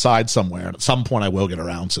off to the side somewhere. And at some point, I will get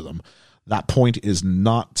around to them. That point is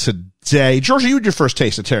not today. Georgia, you had your first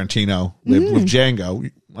taste of Tarantino with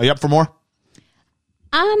Django. Are you up for more?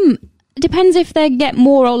 Depends if they get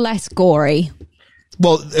more or less gory.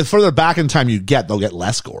 Well, the further back in time you get, they'll get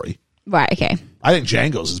less gory. Right, okay. I think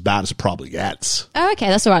Django's as bad as it probably gets. Oh, okay,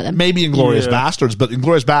 that's all right then. Maybe Inglourious Bastards, but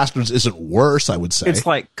Inglourious Bastards isn't worse, I would say. It's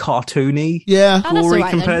like cartoony. Yeah. Oh, that's Gory all right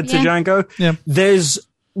compared then. to Django. Yeah. There's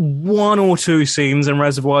one or two scenes in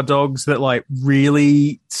Reservoir Dogs that like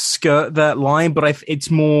really skirt that line, but it's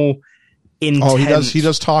more intense. Oh, he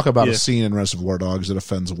does talk about a Yeah. scene in Reservoir Dogs that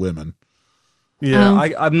offends women. Yeah, Oh.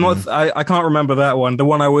 I'm not. I can't remember that one. The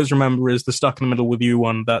one I always remember is the Stuck in the Middle with You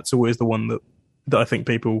one. That's always the one that I think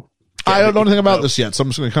people. I don't know anything about this yet, so I'm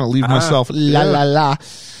just going to kind of leave myself la la la.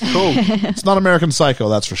 Cool. It's not American Psycho,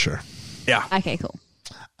 that's for sure. Yeah. Okay, cool.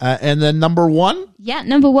 And then number 1, Yeah,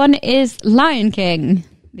 number 1 is Lion King,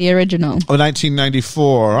 the original.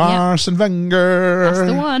 1994, Arsene Wenger.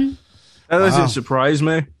 That's the one. That doesn't surprise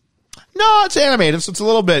me. No, it's animated, so it's a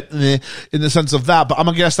little bit in the sense of that, but I'm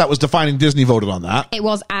going to guess that was Defining Disney voted on that. It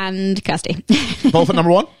was, and Kirsty. Both at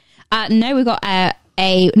number 1? No, we got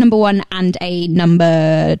a number 1 and a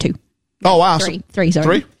number 2. Oh, wow. Three, sorry.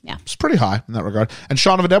 3? Yeah. It's pretty high in that regard. And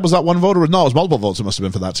Shaun of the Dead, was that one vote or no? It was multiple votes. It must have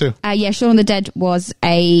been for that too. Yeah, Shaun of the Dead was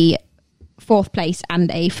a 4th place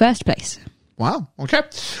and a 1st place. Wow. Okay.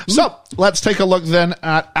 So let's take a look then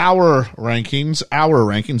at our rankings. I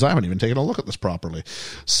haven't even taken a look at this properly.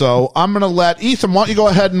 So I'm going to let Ethan, why don't you go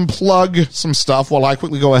ahead and plug some stuff while I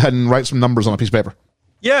quickly go ahead and write some numbers on a piece of paper.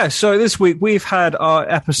 Yeah. So this week we've had our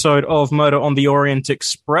episode of Murder on the Orient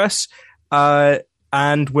Express.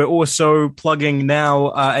 And we're also plugging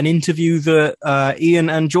now an interview that Ian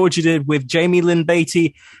and Georgia did with Jamie Lynn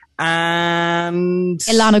Beatty and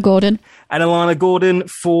Ilana Gordon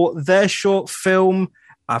for their short film.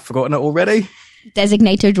 I've forgotten it already.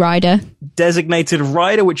 Designated Rider. Designated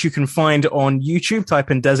Rider, which you can find on YouTube. Type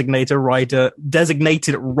in Designated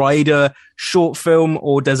Rider short film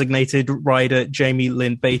or Designated Rider Jamie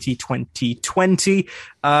Lynn Beatty 2020.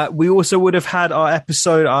 We also would have had our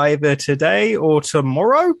episode either today or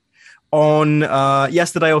tomorrow on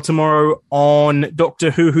yesterday or tomorrow on Doctor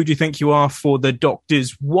Who. Who do you think you are for the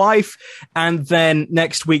Doctor's Wife? And then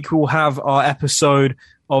next week we'll have our episode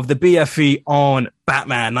of the BFE on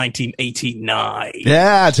Batman 1989.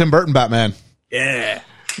 Yeah, Tim Burton Batman. Yeah.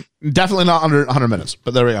 Definitely not under 100 minutes,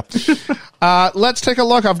 but there we go. Let's take a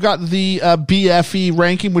look. I've got the BFE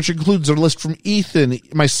ranking, which includes a list from Ethan,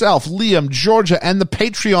 myself, Liam, Georgia, and the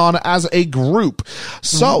Patreon as a group.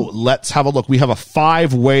 So let's have a look. We have a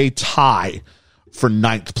 5-way tie for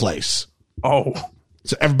 9th place. Oh.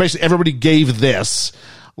 So basically everybody gave this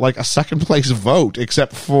like a second place vote,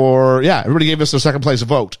 except for, everybody gave us a second place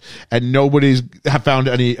vote, and nobody's have found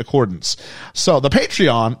any accordance. So the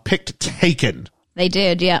Patreon picked Taken. They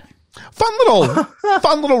did, yeah. Fun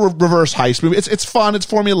little reverse heist movie. It's fun. It's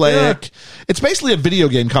formulaic. Yeah. It's basically a video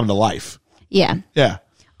game come to life. Yeah. Yeah.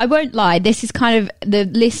 I won't lie. This is kind of, the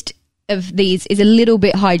list of these is a little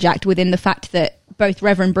bit hijacked within the fact that both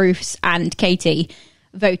Reverend Bruce and Katie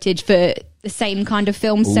voted for the same kind of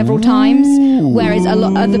films several times, whereas a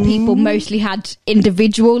lot of other people mostly had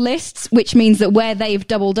individual lists, which means that where they've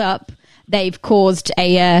doubled up, they've caused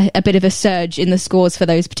a bit of a surge in the scores for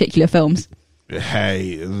those particular films.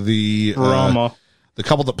 Hey, the drama. The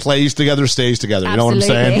couple that plays together stays together. Absolutely.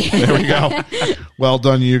 You know what I'm saying? There we go. Well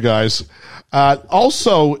done, you guys.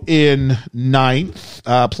 Also in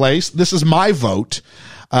 9th place, this is my vote.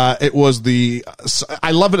 It was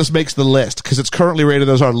I love it as makes the list because it's currently rated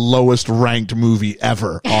as our lowest ranked movie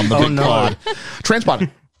ever on the Big Pod.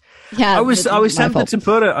 Transpotting. Yeah, I was tempted to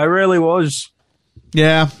put it. I really was.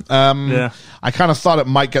 Yeah. I kind of thought it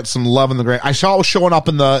might get some love in the I saw it was showing up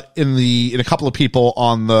in a couple of people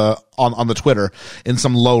on the Twitter in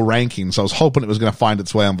some low rankings. So I was hoping it was going to find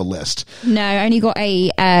its way on the list. No, I only got a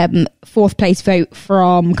 4th place vote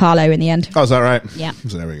from Carlo in the end. Oh, is that right? Yeah.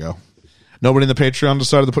 So there we go. Nobody in the Patreon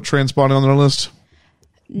decided to put Transpotting on their list?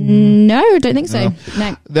 No, I don't think so.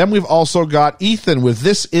 No. Then we've also got Ethan with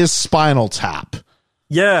This Is Spinal Tap.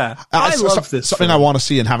 Yeah. I love this. Something film. I want to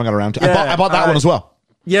see and haven't got around to. Yeah, I bought that one as well.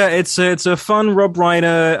 Yeah, it's a fun Rob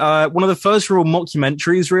Reiner, one of the first real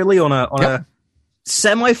mockumentaries really on a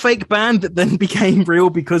semi-fake band that then became real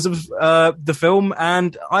because of the film,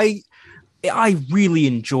 and I really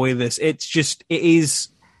enjoy this. It's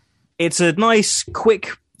a nice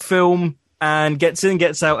quick film and gets in,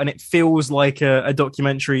 gets out, and it feels like a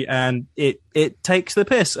documentary, and it takes the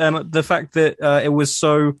piss. And the fact that it was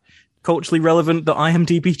so culturally relevant that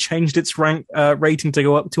IMDb changed its rating to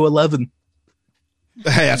go up to 11.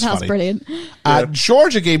 Hey, that's funny. brilliant.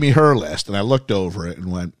 Georgia gave me her list, and I looked over it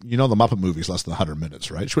and went, the Muppet movie's less than 100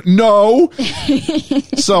 minutes, right? She went, no.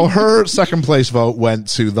 So her second place vote went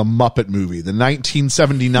to the Muppet movie, the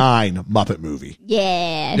 1979 Muppet movie.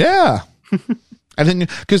 Yeah. Yeah. I think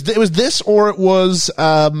because it was this or it was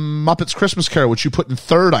Muppets Christmas Carol, which you put in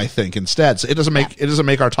third, I think, instead. So it doesn't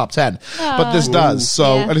make our top 10, but this does.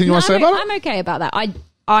 So anything you want to say about it? I'm okay about that.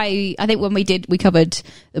 I think when we covered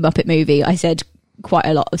the Muppet movie, I said quite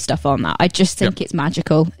a lot of stuff on that. I just think it's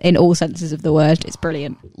magical in all senses of the word. It's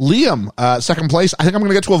brilliant. Liam, second place. I think I'm going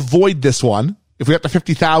to get to avoid this one. If we get to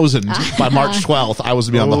 50,000 by March 12th, I was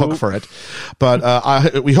to be on the hook for it.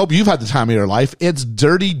 But we hope you've had the time of your life. It's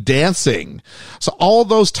Dirty Dancing. So all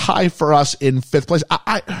those tie for us in fifth place.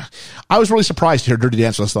 I was really surprised to hear Dirty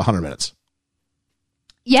Dancing less than 100 minutes.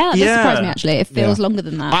 Yeah, that does surprise me, actually. It feels longer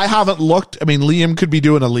than that. I haven't looked. I mean, Liam could be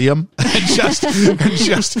doing a Liam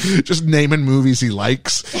and just naming movies he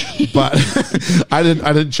likes. But I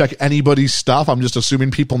didn't check anybody's stuff. I'm just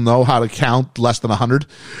assuming people know how to count less than 100.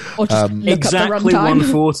 Or just look exactly up the runtime.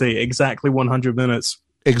 140, exactly 100 minutes.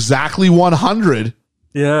 Exactly 100.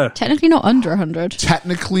 Yeah. Technically not under 100.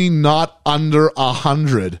 Technically not under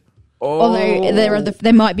 100. Although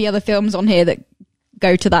there might be other films on here that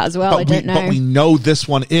go to that as well. I don't know. But we know this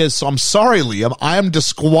one is. So I'm sorry, Liam. I am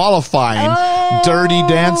disqualifying Dirty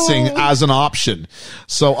Dancing as an option.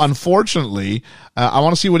 So unfortunately, I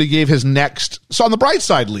want to see what he gave his next. So on the bright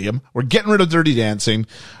side, Liam, we're getting rid of Dirty Dancing.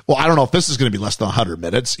 Well, I don't know if this is going to be less than 100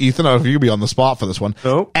 minutes. Ethan, I don't know if you could be on the spot for this one.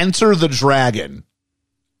 Oh. Enter the Dragon.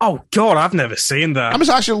 Oh, God, I've never seen that. I'm just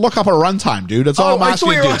actually look up a runtime, dude. That's all I'm asking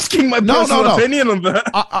you to do. I thought you were asking my personal opinion on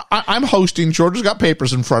that. I'm hosting. Georgia's got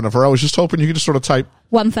papers in front of her. I was just hoping you could just sort of type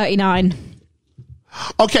 139.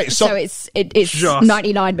 Okay, so it's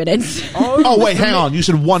 99 minutes. Oh wait, hang on. You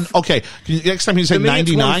said one. Okay, next time you say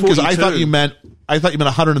 99 because I thought you meant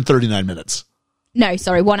 139 minutes. No,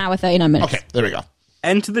 sorry, 1 hour 39 minutes. Okay, there we go.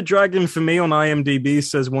 Enter the Dragon for me on IMDb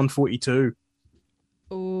says 142.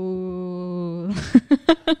 Ooh.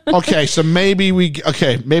 Okay, so maybe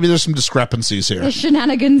there's some discrepancies here. There's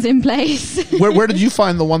shenanigans in place. Where did you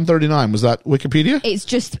find the 139? Was that Wikipedia? It's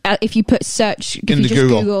just if you put search into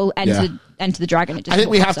Google, enter the Dragon. It just I think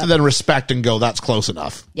we have up. to then respect and go. That's close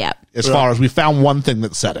enough. Yeah. As far as we found one thing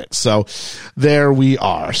that said it, so there we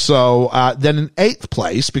are. So then in eighth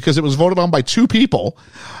place, because it was voted on by two people,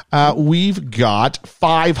 we've got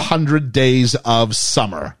 500 Days of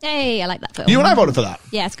Summer. Hey, I like that film. You and I voted for that.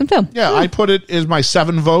 Yeah, it's a good film. Yeah, I put it as my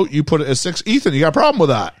 7 vote. You put it as 6. Ethan, you got a problem with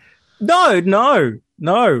that?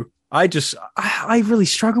 No. I really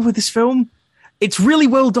struggle with this film. It's really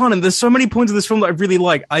well done, and there's so many points of this film that I really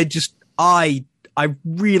like. I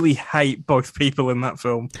really hate both people in that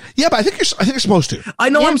film. Yeah, but I think you're supposed to. I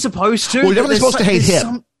know I'm supposed to. Well, you're definitely supposed to hate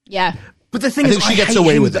him. Yeah. But the thing is, she gets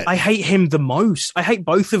away with it. I hate him the most. I hate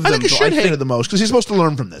both of them. I think you should hate him the most because he's supposed to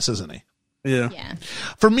learn from this, isn't he? Yeah.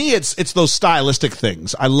 For me, it's those stylistic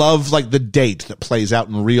things. I love like the date that plays out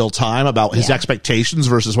in real time about his expectations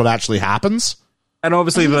versus what actually happens. And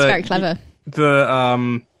obviously, it's very clever.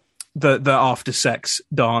 The after sex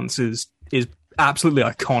dance is absolutely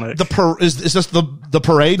iconic. Is this the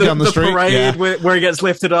parade down the street? The parade where he gets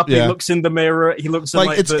lifted up. Yeah. He looks in the mirror. He looks in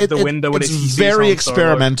the window. It's very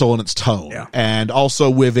experimental in its tone, and also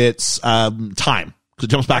with its time. It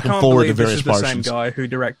jumps back and forward to various parts. This is the same guy who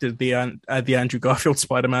directed the Andrew Garfield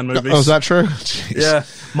Spider-Man movies. Oh, is that true? Jeez. Yeah,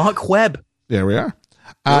 Mark Webb. There we are.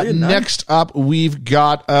 Next up, we've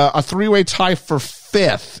got a 3-way tie for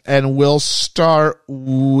 5th, and we'll start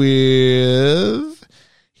with.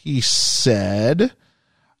 He said,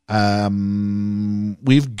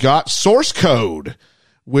 "We've got Source Code."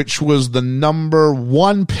 Which was the number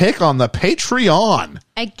 1 pick on the Patreon.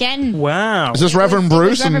 Again. Wow. Is this Reverend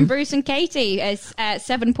Bruce? Reverend Bruce and Katie as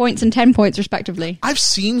 7 points and 10 points respectively. I've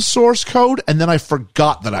seen Source Code and then I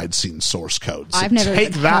forgot that I'd seen Source Code. So I've never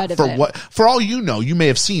take heard that of for it. what for all you know, you may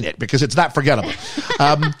have seen it because it's that forgettable.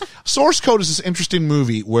 Source Code is this interesting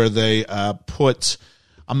movie where they put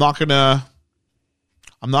I'm not gonna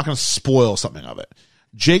spoil something of it.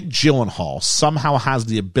 Jake Gyllenhaal somehow has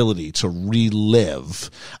the ability to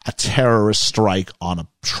relive a terrorist strike on a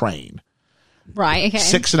train. Right, okay.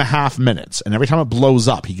 6.5 minutes. And every time it blows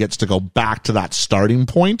up, he gets to go back to that starting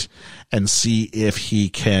point and see if he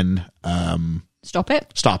can Stop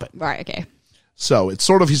it? Stop it. Right, okay. So it's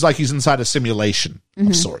sort of, he's inside a simulation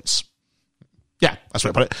of sorts. Yeah, that's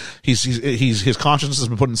what I put it. His consciousness has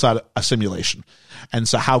been put inside a simulation. And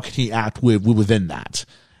so how can he act within that?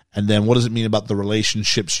 And then what does it mean about the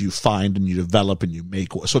relationships you find and you develop and you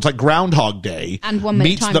make? So it's like Groundhog Day. And 1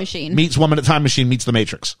 Minute Time Machine. Meets 1 Minute Time Machine meets The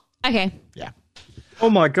Matrix. Okay. Yeah. Oh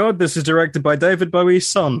my god, this is directed by David Bowie's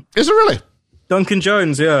son, Is it really? Duncan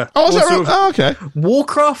Jones. Yeah. Oh, is that Also, right? Oh, okay.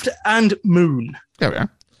 Warcraft and Moon. There we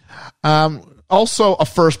are. Also, a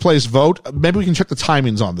first place vote. Maybe we can check the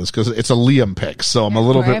timings on this because it's a Liam pick. So I'm a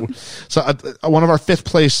little Right. bit. So one of our fifth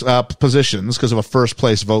place positions because of a first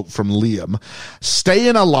place vote from Liam.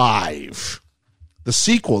 Staying Alive, the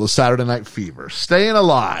sequel to Saturday Night Fever. Staying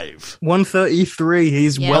Alive. 133.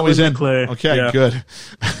 He's Yeah. well He's in in. the clear. Okay, Yeah. good.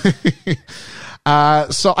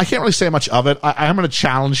 So I can't really say much of it. I'm going to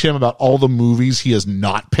challenge him about all the movies he has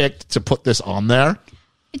not picked to put this on there.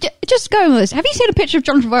 Just going with this. Have you seen a picture of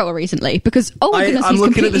John Travolta recently? Because my goodness, I'm he's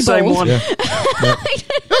looking at completely the same bald. one.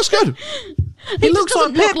 That's good. He looks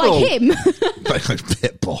just doesn't like look like him. Like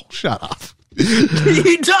Pitbull. Shut up.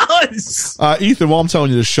 He does. Ethan, while I'm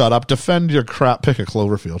telling you to shut up, defend your crap pick of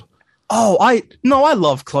Cloverfield. Oh, I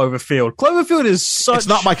love Cloverfield. Cloverfield is such. It's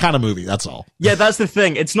not my kind of movie, that's all. Yeah, that's the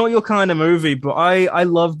thing. It's not your kind of movie, but I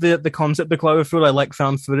love the concept of Cloverfield. I like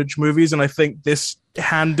found footage movies, and I think this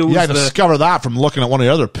handles Yeah, I the. discovered that from looking at one of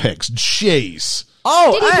the other picks. Jeez.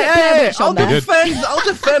 Oh, Did he put Blair hey, Witch on I'll there?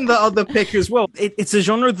 defend the other pick as well. It's a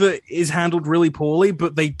genre that is handled really poorly,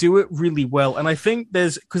 but they do it really well. And I think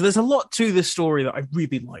there's a lot to this story that I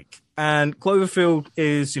really like. And Cloverfield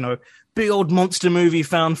is, big old monster movie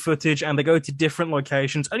found footage, and they go to different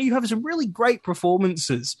locations, and you have some really great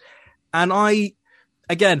performances. And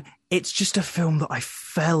it's just a film that I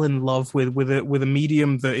fell in love with a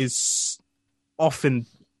medium that is often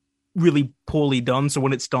really poorly done. So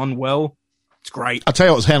when it's done well, it's great. I'll tell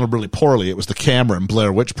you what was handled really poorly. It was the camera and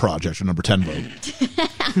Blair Witch Project, your number 10 vote.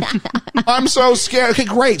 I'm so scared. Okay,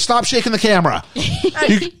 great. Stop shaking the camera.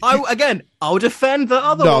 I'll defend the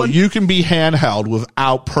other No, one. you can be handheld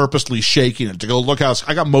without purposely shaking it to go, look how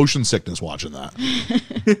I got motion sickness watching that.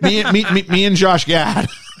 me and Josh Gad.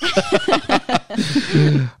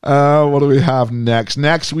 What do we have next?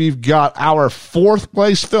 Next, we've got our fourth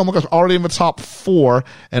place film. Look, it's already in the top 4.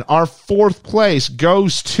 And our fourth place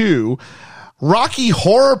goes to Rocky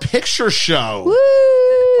Horror Picture Show.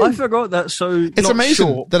 Woo! I forgot that. So It's not amazing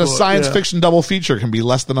short, that a but, science yeah. fiction double feature can be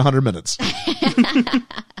less than 100 minutes.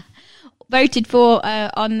 Voted for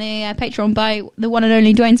on the Patreon by the one and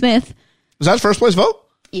only Dwayne Smith. Was that his first place vote?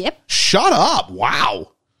 Yep. Shut up.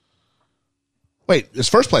 Wow. Wait, it's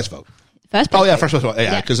first place vote. First place. Oh, yeah, first place vote. Yeah,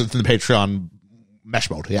 Yeah. because it's in the Patreon mesh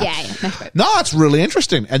mode. Yeah. Yeah, mesh vote. No, it's really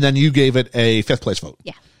interesting. And then you gave it a fifth place vote.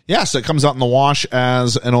 Yeah. Yeah, so it comes out in the wash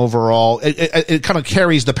as an overall. It kind of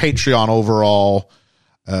carries the Patreon overall.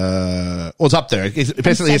 It's up there.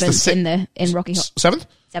 Basically, it's the Seventh in Rocky Horror. seventh.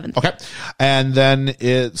 Seventh. Okay, and then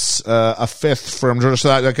it's a fifth from Georgia,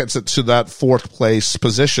 so that gets it to that fourth place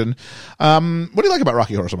position. What do you like about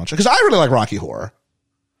Rocky Horror so much? Because I really like Rocky Horror.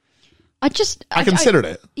 I considered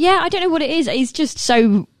it. Yeah, I don't know what it is. It's just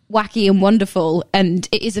so wacky and wonderful, and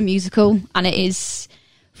it is a musical, and it is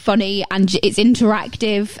funny, and it's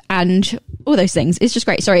interactive, and all those things. It's just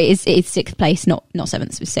great. Sorry, it's sixth place, not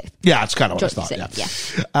seventh. It was sixth. Yeah, it's kind of what I Joint thought.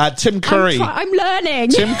 sixth, Yeah. Tim Curry. I'm learning.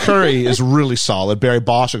 Tim Curry is really solid. Barry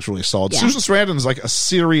Bostwick's really solid. Yeah. Susan Sarandon's like a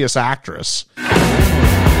serious actress.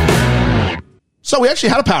 So we actually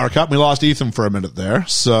had a power cut. And we lost Ethan for a minute there.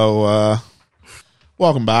 So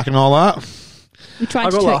welcome back and all that. We tried I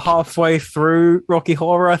to got trick. like halfway through Rocky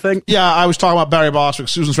Horror, I think. Yeah, I was talking about Barry Bostwick,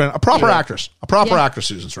 Susan Sarandon, a proper Yeah. actress, Yeah.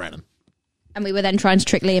 Susan Sarandon. And we were then trying to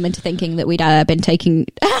trick Liam into thinking that we'd been taking.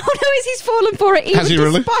 Oh no, he's fallen for it. Even Has he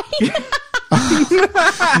really? despite-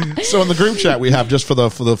 So in the group chat we have just for the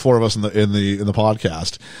four of us in the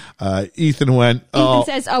podcast, Ethan went. Ethan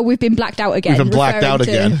says, "Oh, we've been blacked out again." We've been blacked referring out to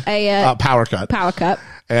again. A Power cut. power cut.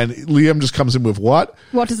 And Liam just comes in with what?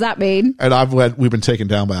 What does that mean? And I've went. We've been taken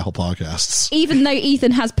down by Apple Podcasts. Even though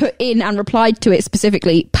Ethan has put in and replied to it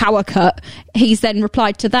specifically, power cut, he's then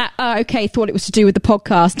replied to that, oh, okay, thought it was to do with the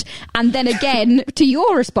podcast. And then again, to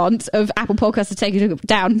your response of Apple Podcasts have taken it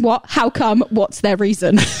down, what? How come? What's their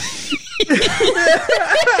reason?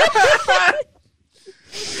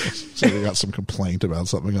 So we got some complaint about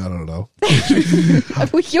something. I don't know.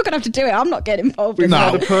 You're going to have to do it. I'm not getting involved in No.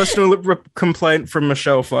 that. Had a personal complaint from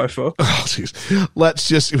Michelle Pfeiffer. Oh, jeez. Let's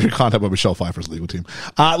just, we're contact by Michelle Pfeiffer's legal team.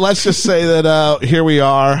 Let's just say that, here we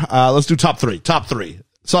are. Let's do top three.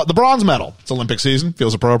 So the bronze medal. It's Olympic season.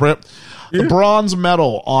 Feels appropriate. The bronze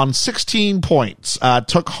medal on 16 points,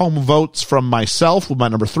 took home votes from myself with my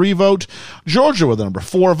number 3 vote, Georgia with the number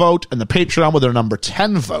 4 vote, and the Patreon with their number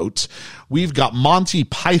 10 vote. We've got Monty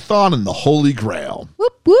Python and the Holy Grail.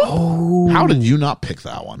 Whoop, whoop. How did you not pick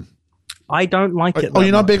that one? I don't like it. Oh,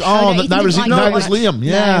 you're not big. don't Oh, you that think was it's that was like- Liam. No.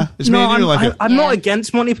 Yeah, it's me and you like it. I'm not Yeah.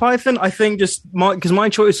 against Monty Python. I think just because my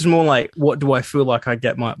choice is more like, what do I feel like I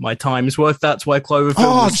get my time's worth? That's why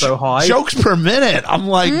Cloverfield was so high. Jokes per minute. I'm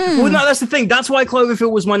like, Well, no, that's the thing. That's why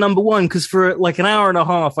Cloverfield was my number one, because for like an hour and a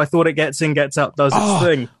half, I thought it gets in, gets out, does its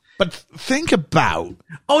thing. but think about.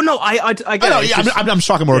 Oh no, I get I know, it. It's yeah, just- I'm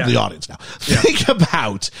talking more to the audience now. Think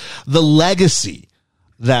about the legacy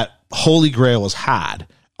that Holy Grail has had.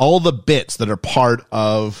 All the bits that are part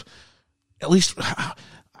of, at least,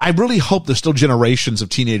 I really hope there's still generations of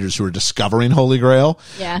teenagers who are discovering Holy Grail.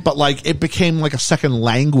 Yeah. But like, it became like a second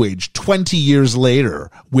language 20 years later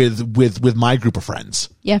with my group of friends.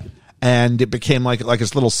 Yeah. And it became like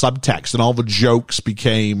this little subtext, and all the jokes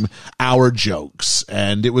became our jokes,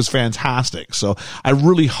 and it was fantastic. So I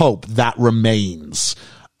really hope that remains.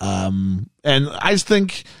 And I just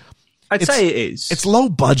think I'd say it is. it's low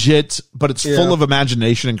budget, but it's full of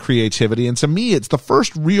imagination and creativity. And to me, it's the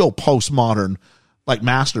first real postmodern like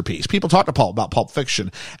masterpiece. People talk to Paul about Pulp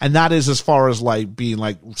Fiction, and that is as far as like being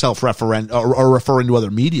like self-referent or referring to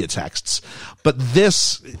other media texts. But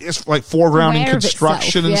this is like foregrounding Aware of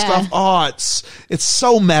construction and itself, stuff. Oh, it's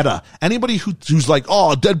so meta. Anybody who's like,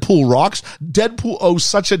 oh, Deadpool rocks. Deadpool owes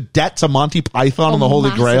such a debt to Monty Python and the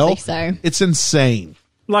Holy Grail. massively so. It's insane.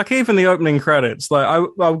 Like even the opening credits, like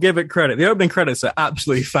I'll give it credit. The opening credits are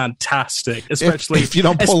absolutely fantastic, especially If you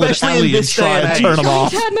don't pull an especially in Ellie and this try day and and turn age. them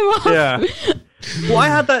off. Turn them off. Yeah. Well, I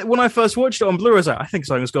had that when I first watched it on Blu-ray. I was like, I think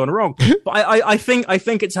something's going wrong. But I think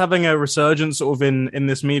it's having a resurgence sort of in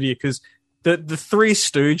this media, because the Three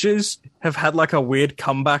Stooges have had like a weird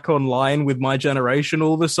comeback online with my generation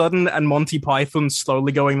all of a sudden, and Monty Python's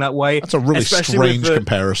slowly going that way. That's a really especially with strange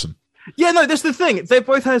comparison. Yeah, no, that's the thing. They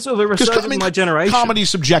both had sort of a Because resurgence in my generation. comedy's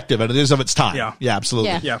subjective, and it is of its time. Yeah. Absolutely.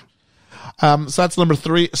 Yeah. Yeah. So that's number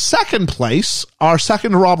 3. Second place, our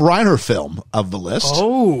second Rob Reiner film of the list,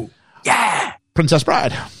 Oh, yeah. Princess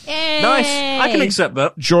Bride. Yay. Nice. I can accept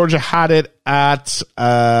that. Georgia had it at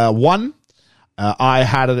 1. I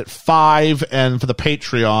had it at 5, and for the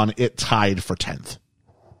Patreon, it tied for 10th.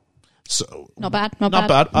 So Not bad. not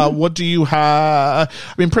bad. What do you have?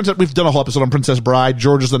 I mean, Princess. We've done a whole episode on Princess Bride.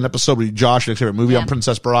 George has done an episode with Josh, your favorite movie on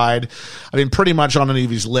Princess Bride. I mean, pretty much on any of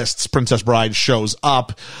these lists, Princess Bride shows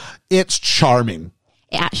up. It's charming.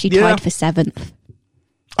 It actually Yeah. tied for 7th.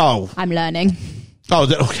 Oh, I'm learning.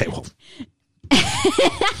 okay. Well,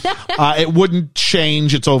 it wouldn't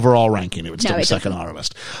change its overall ranking. It would still No, be it second on our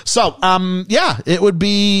list. So, yeah, it would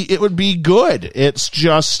be good. It's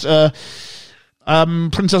just,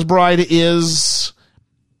 Princess Bride it's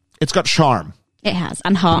got charm It has.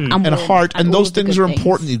 And heart. and heart, and all those of the things good are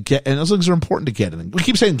important. You get, and those things are important to get in. We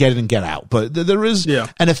keep saying get in and get out, but there is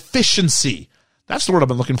an efficiency. That's the word I've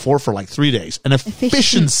been looking for like 3 days. An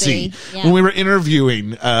efficiency. Yeah. When we were interviewing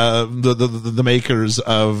the makers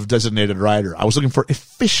of Designated Rider, I was looking for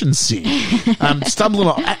efficiency. I'm stumbling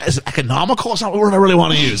on, is it economical? It's not the word I really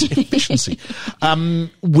want to use. Efficiency.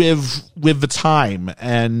 With the time,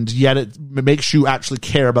 and yet it makes you actually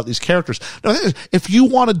care about these characters. Now, the thing is, if you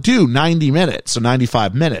want to do 90 minutes or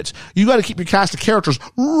 95 minutes, you got to keep your cast of characters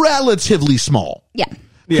relatively small. Yeah.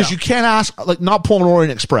 Because you can't ask, like, not pull an Orient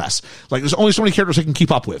Express. Like, there's only so many characters they can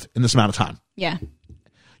keep up with in this amount of time. Yeah.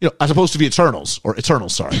 You know, as opposed to the Eternals,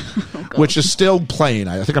 sorry, which is still playing.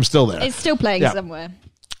 I think I'm still there. It's still playing somewhere.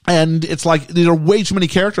 And it's like, there are way too many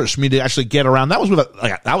characters for me to actually get around. That was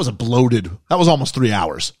that was almost 3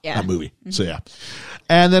 hours, that movie. Mm-hmm. So, yeah.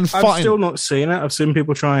 And then I've still not seen it. I've seen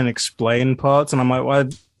people try and explain parts, and I'm like, well,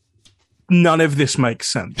 none of this makes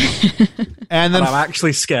sense. and then I'm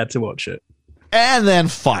actually scared to watch it. And then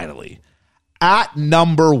finally, at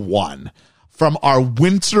number 1, from our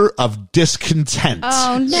winter of discontent.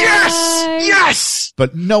 Oh, no. Yes!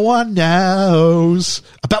 But no one knows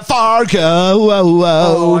about Fargo.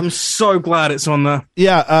 Oh, I'm so glad it's on there.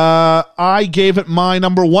 Yeah, I gave it my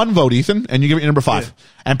number 1 vote, Ethan, and you give it your number 5. Yeah.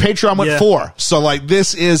 And Patreon went 4. So, like,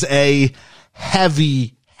 this is a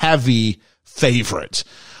heavy, heavy favorite.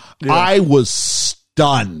 Yeah. I was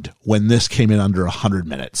stunned when this came in under 100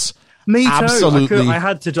 minutes. Me too. Absolutely. I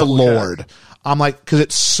had to double check. I'm like, because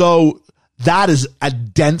it's so, that is a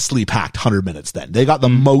densely packed 100 minutes then. They got the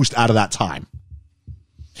most out of that time.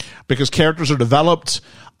 Because characters are developed,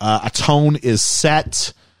 a tone is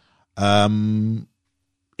set,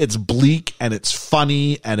 it's bleak and it's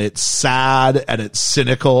funny and it's sad and it's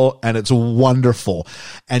cynical and it's wonderful.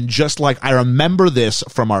 And just like, I remember this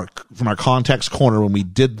from our Context Corner when we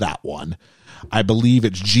did that one. I believe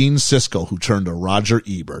it's Gene Siskel who turned to Roger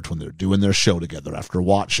Ebert when they're doing their show together after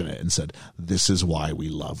watching it and said, "This is why we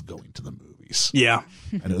love going to the movies." Yeah.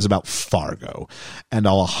 And it was about Fargo. And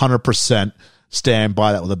I'll 100% stand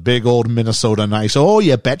by that with a big old Minnesota nice. Oh,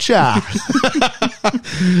 you betcha.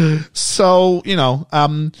 So,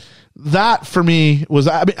 that for me was,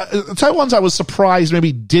 the type of ones I was surprised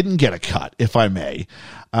maybe didn't get a cut, if I may.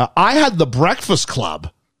 I had The Breakfast Club,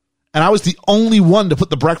 and I was the only one to put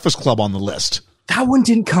The Breakfast Club on the list. That one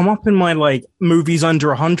didn't come up in my movies under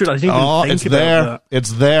 100. I didn't even think it's about there. that.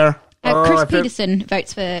 It's there. Chris Peterson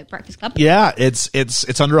votes for Breakfast Club. Yeah, it's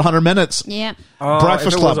under 100 minutes. Yeah.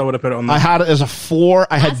 Breakfast Club. I would have put it on there. I had it as a 4.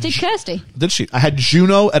 As did Kirsty. Did she? I had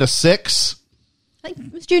Juno at a 6.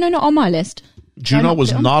 Was Juno not on my list? Juno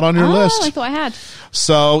was not on your list. Oh, I thought I had.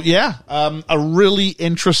 So, yeah, a really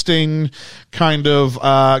interesting kind of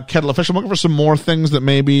kettle of fish. I'm looking for some more things that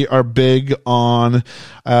maybe are big on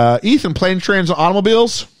Ethan, Planes, Trains, and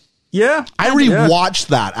Automobiles. Yeah. I rewatched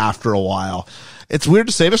that after a while. It's weird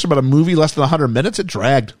to say this about a movie less than 100 minutes. It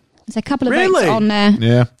dragged. There's a couple of votes on there.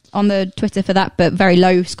 Yeah. On the Twitter for that, but very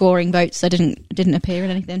low scoring votes. So didn't appear in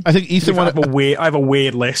anything. I think Ethan I have a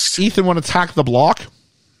weird list. Ethan won Attack the Block.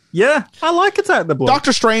 Yeah, I like Attack the Block.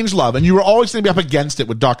 Doctor Strangelove, and you were always going to be up against it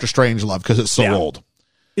with Doctor Strangelove because it's so old.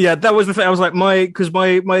 Yeah, that was the thing. I was like, because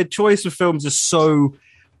my choice of films is so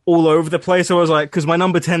all over the place. I was like, because my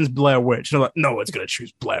number 10's Blair Witch, and I'm like, no one's going to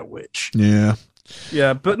choose Blair Witch. Yeah.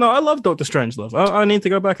 Yeah, but no, I love Doctor Strangelove. I need to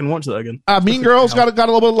go back and watch that again. Mean Girls got a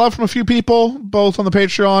little bit of love from a few people, both on the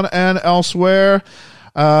Patreon and elsewhere.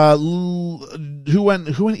 Who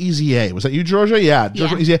went Easy A? Was that you, Georgia? Yeah,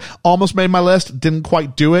 Georgia went Easy A. Almost made my list, didn't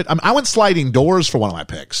quite do it. I went Sliding Doors for one of my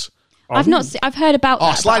picks. I've heard about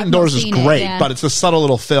that. Sliding Doors is great, but it's a subtle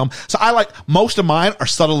little film. So most of mine are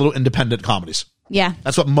subtle little independent comedies. Yeah.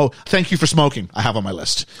 That's what Thank You for Smoking I have on my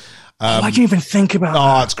list. I didn't even think about that.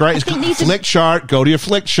 Oh, it's great. It's Flick Chart. Go to your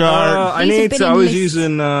Flick Chart. I was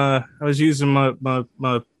using my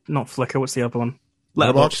not Flickr. What's the other one?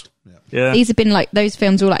 Letterboxd. Yeah. These have been those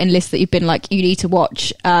films all in lists that you've been you need to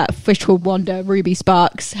watch. Fish Called Wanda, Ruby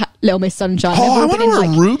Sparks, Little Miss Sunshine. Oh, I wonder where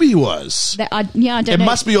Ruby was. I don't know. It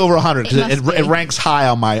must be over 100 because it ranks high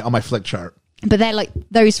on my Flick Chart. But they're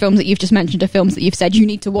those films that you've just mentioned are films that you've said you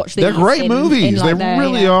need to watch. They're great movies. They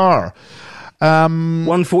really are.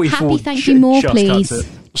 144. Happy Thank You More, please.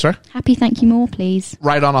 Sorry? Happy Thank You More, please.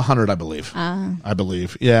 Right on 100, I believe. I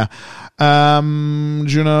believe, yeah.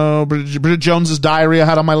 Juno, Bridget Jones's Diary I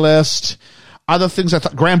had on my list. Other things I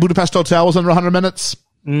thought, Grand Budapest Hotel was under 100 minutes.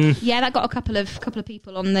 Yeah, that got a couple of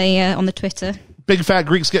people on the Twitter. Big Fat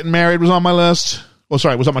Greeks Getting Married was on my list. Oh,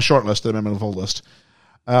 sorry, it was on my short list. I didn't remember the full list.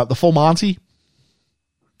 The Full Monty.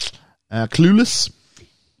 Clueless.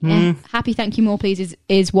 Yeah. Happy Thank You More, please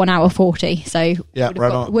is 1 hour 40. So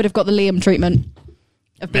would have got the Liam treatment.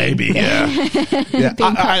 Of being, maybe, yeah.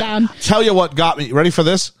 being cut down. Tell you what got me. Ready for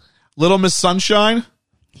this? Little Miss Sunshine,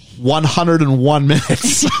 101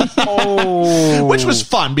 minutes. Which was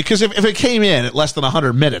fun because if it came in at less than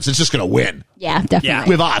 100 minutes, it's just going to win. Yeah, definitely. Yeah.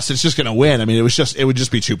 With us, it's just going to win. I mean, it would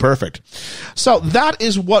just be too perfect. So that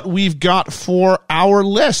is what we've got for our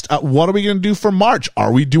list. What are we going to do for March?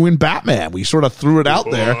 Are we doing Batman? We sort of threw it out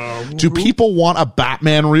there. Do people want a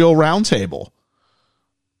Batman Real Roundtable?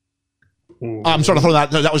 I'm sort of throwing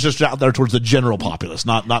that was just out there towards the general populace,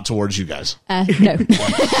 not towards you guys. No.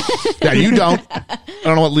 Yeah, you don't. I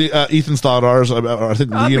don't know what Ethan's thought are. I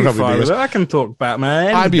think I'd be fine with it. I can talk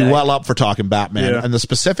Batman. I'd be well up for talking Batman and the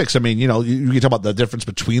specifics. I mean, you can talk about the difference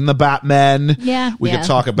between the Batmen. Yeah, we could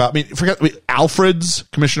talk about. Alfred's,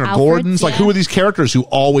 Commissioner Gordon's. Who are these characters who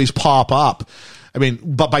always pop up? I mean,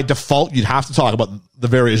 but by default, you'd have to talk about the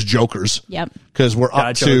various Jokers. Yep. Because we're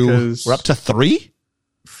up to 3.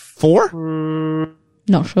 4?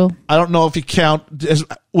 Not sure. I don't know if you count.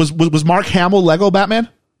 Was Mark Hamill Lego Batman?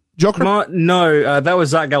 Joker? No, that was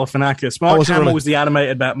Zach Galifianakis. Mark Hamill was the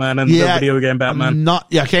animated Batman and the video game Batman. I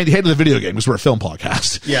can't hate the video game because we're a film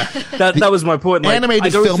podcast. Yeah, that was my point.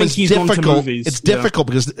 Animated film is difficult. It's difficult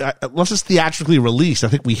because unless it's theatrically released, I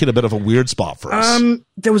think we hit a bit of a weird spot for us.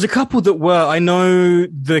 There was a couple that were. I know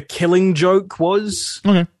The Killing Joke was.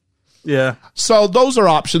 Okay. Yeah. So those are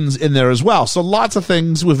options in there as well. So lots of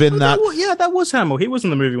things within that. That was Hamill. He was in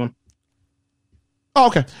the movie one. Oh,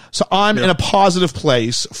 okay. So I'm in a positive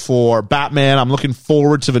place for Batman. I'm looking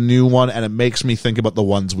forward to the new one, and it makes me think about the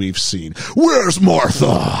ones we've seen. Where's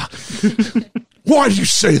Martha? Why do you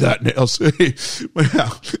say that, Nails?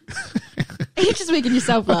 You're just making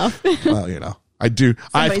yourself laugh. Well, I do.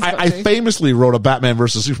 I famously wrote a Batman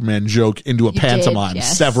versus Superman joke into a pantomime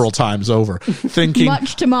several times over, thinking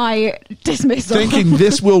much to my dismissal, thinking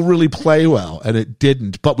this will really play well, and it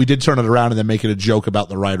didn't. But we did turn it around and then make it a joke about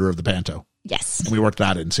the writer of the panto. Yes, and we worked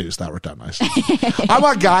that in too, so that worked out nicely. I'm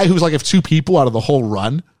a guy who's like, if 2 people out of the whole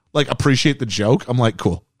run appreciate the joke, I'm like,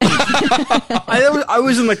 cool. I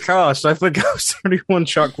was in the cast. I think I was the only one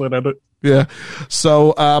chuckling at it. Yeah.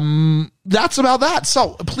 So that's about that.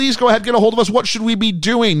 So please go ahead, get a hold of us. What should we be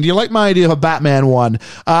doing? Do you like my idea of a Batman one?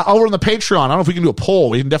 Over on the Patreon, I don't know if we can do a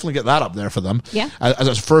poll. We can definitely get that up there for them. Yeah. As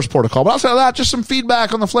a first protocol. But outside of that, just some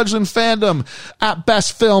feedback on the fledgling fandom at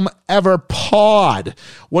Best Film Ever Pod.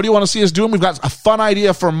 What do you want to see us doing? We've got a fun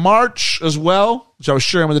idea for March as well, which I was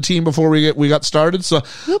sharing with the team before we got started. So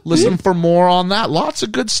listen for more on that. Lots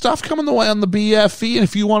of good stuff coming the way on the BFE. And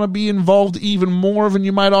if you want to be involved even more than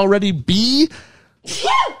you might already be,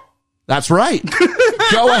 that's right.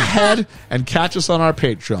 Go ahead and catch us on our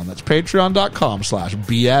Patreon. That's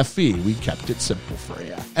patreon.com/BFE. We kept it simple for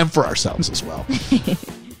you and for ourselves as well.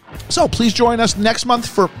 So please join us next month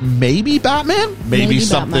for maybe Batman, maybe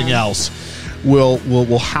something Batman. else.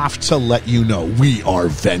 We'll have to let you know. We are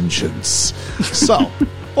vengeance. So,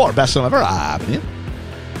 for Best Film Ever, I'm Ian.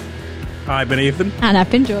 I've been Ethan. And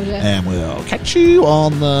I've been Georgia. And we'll catch you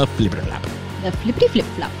on the flippity flap. The flippity flip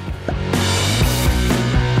flop.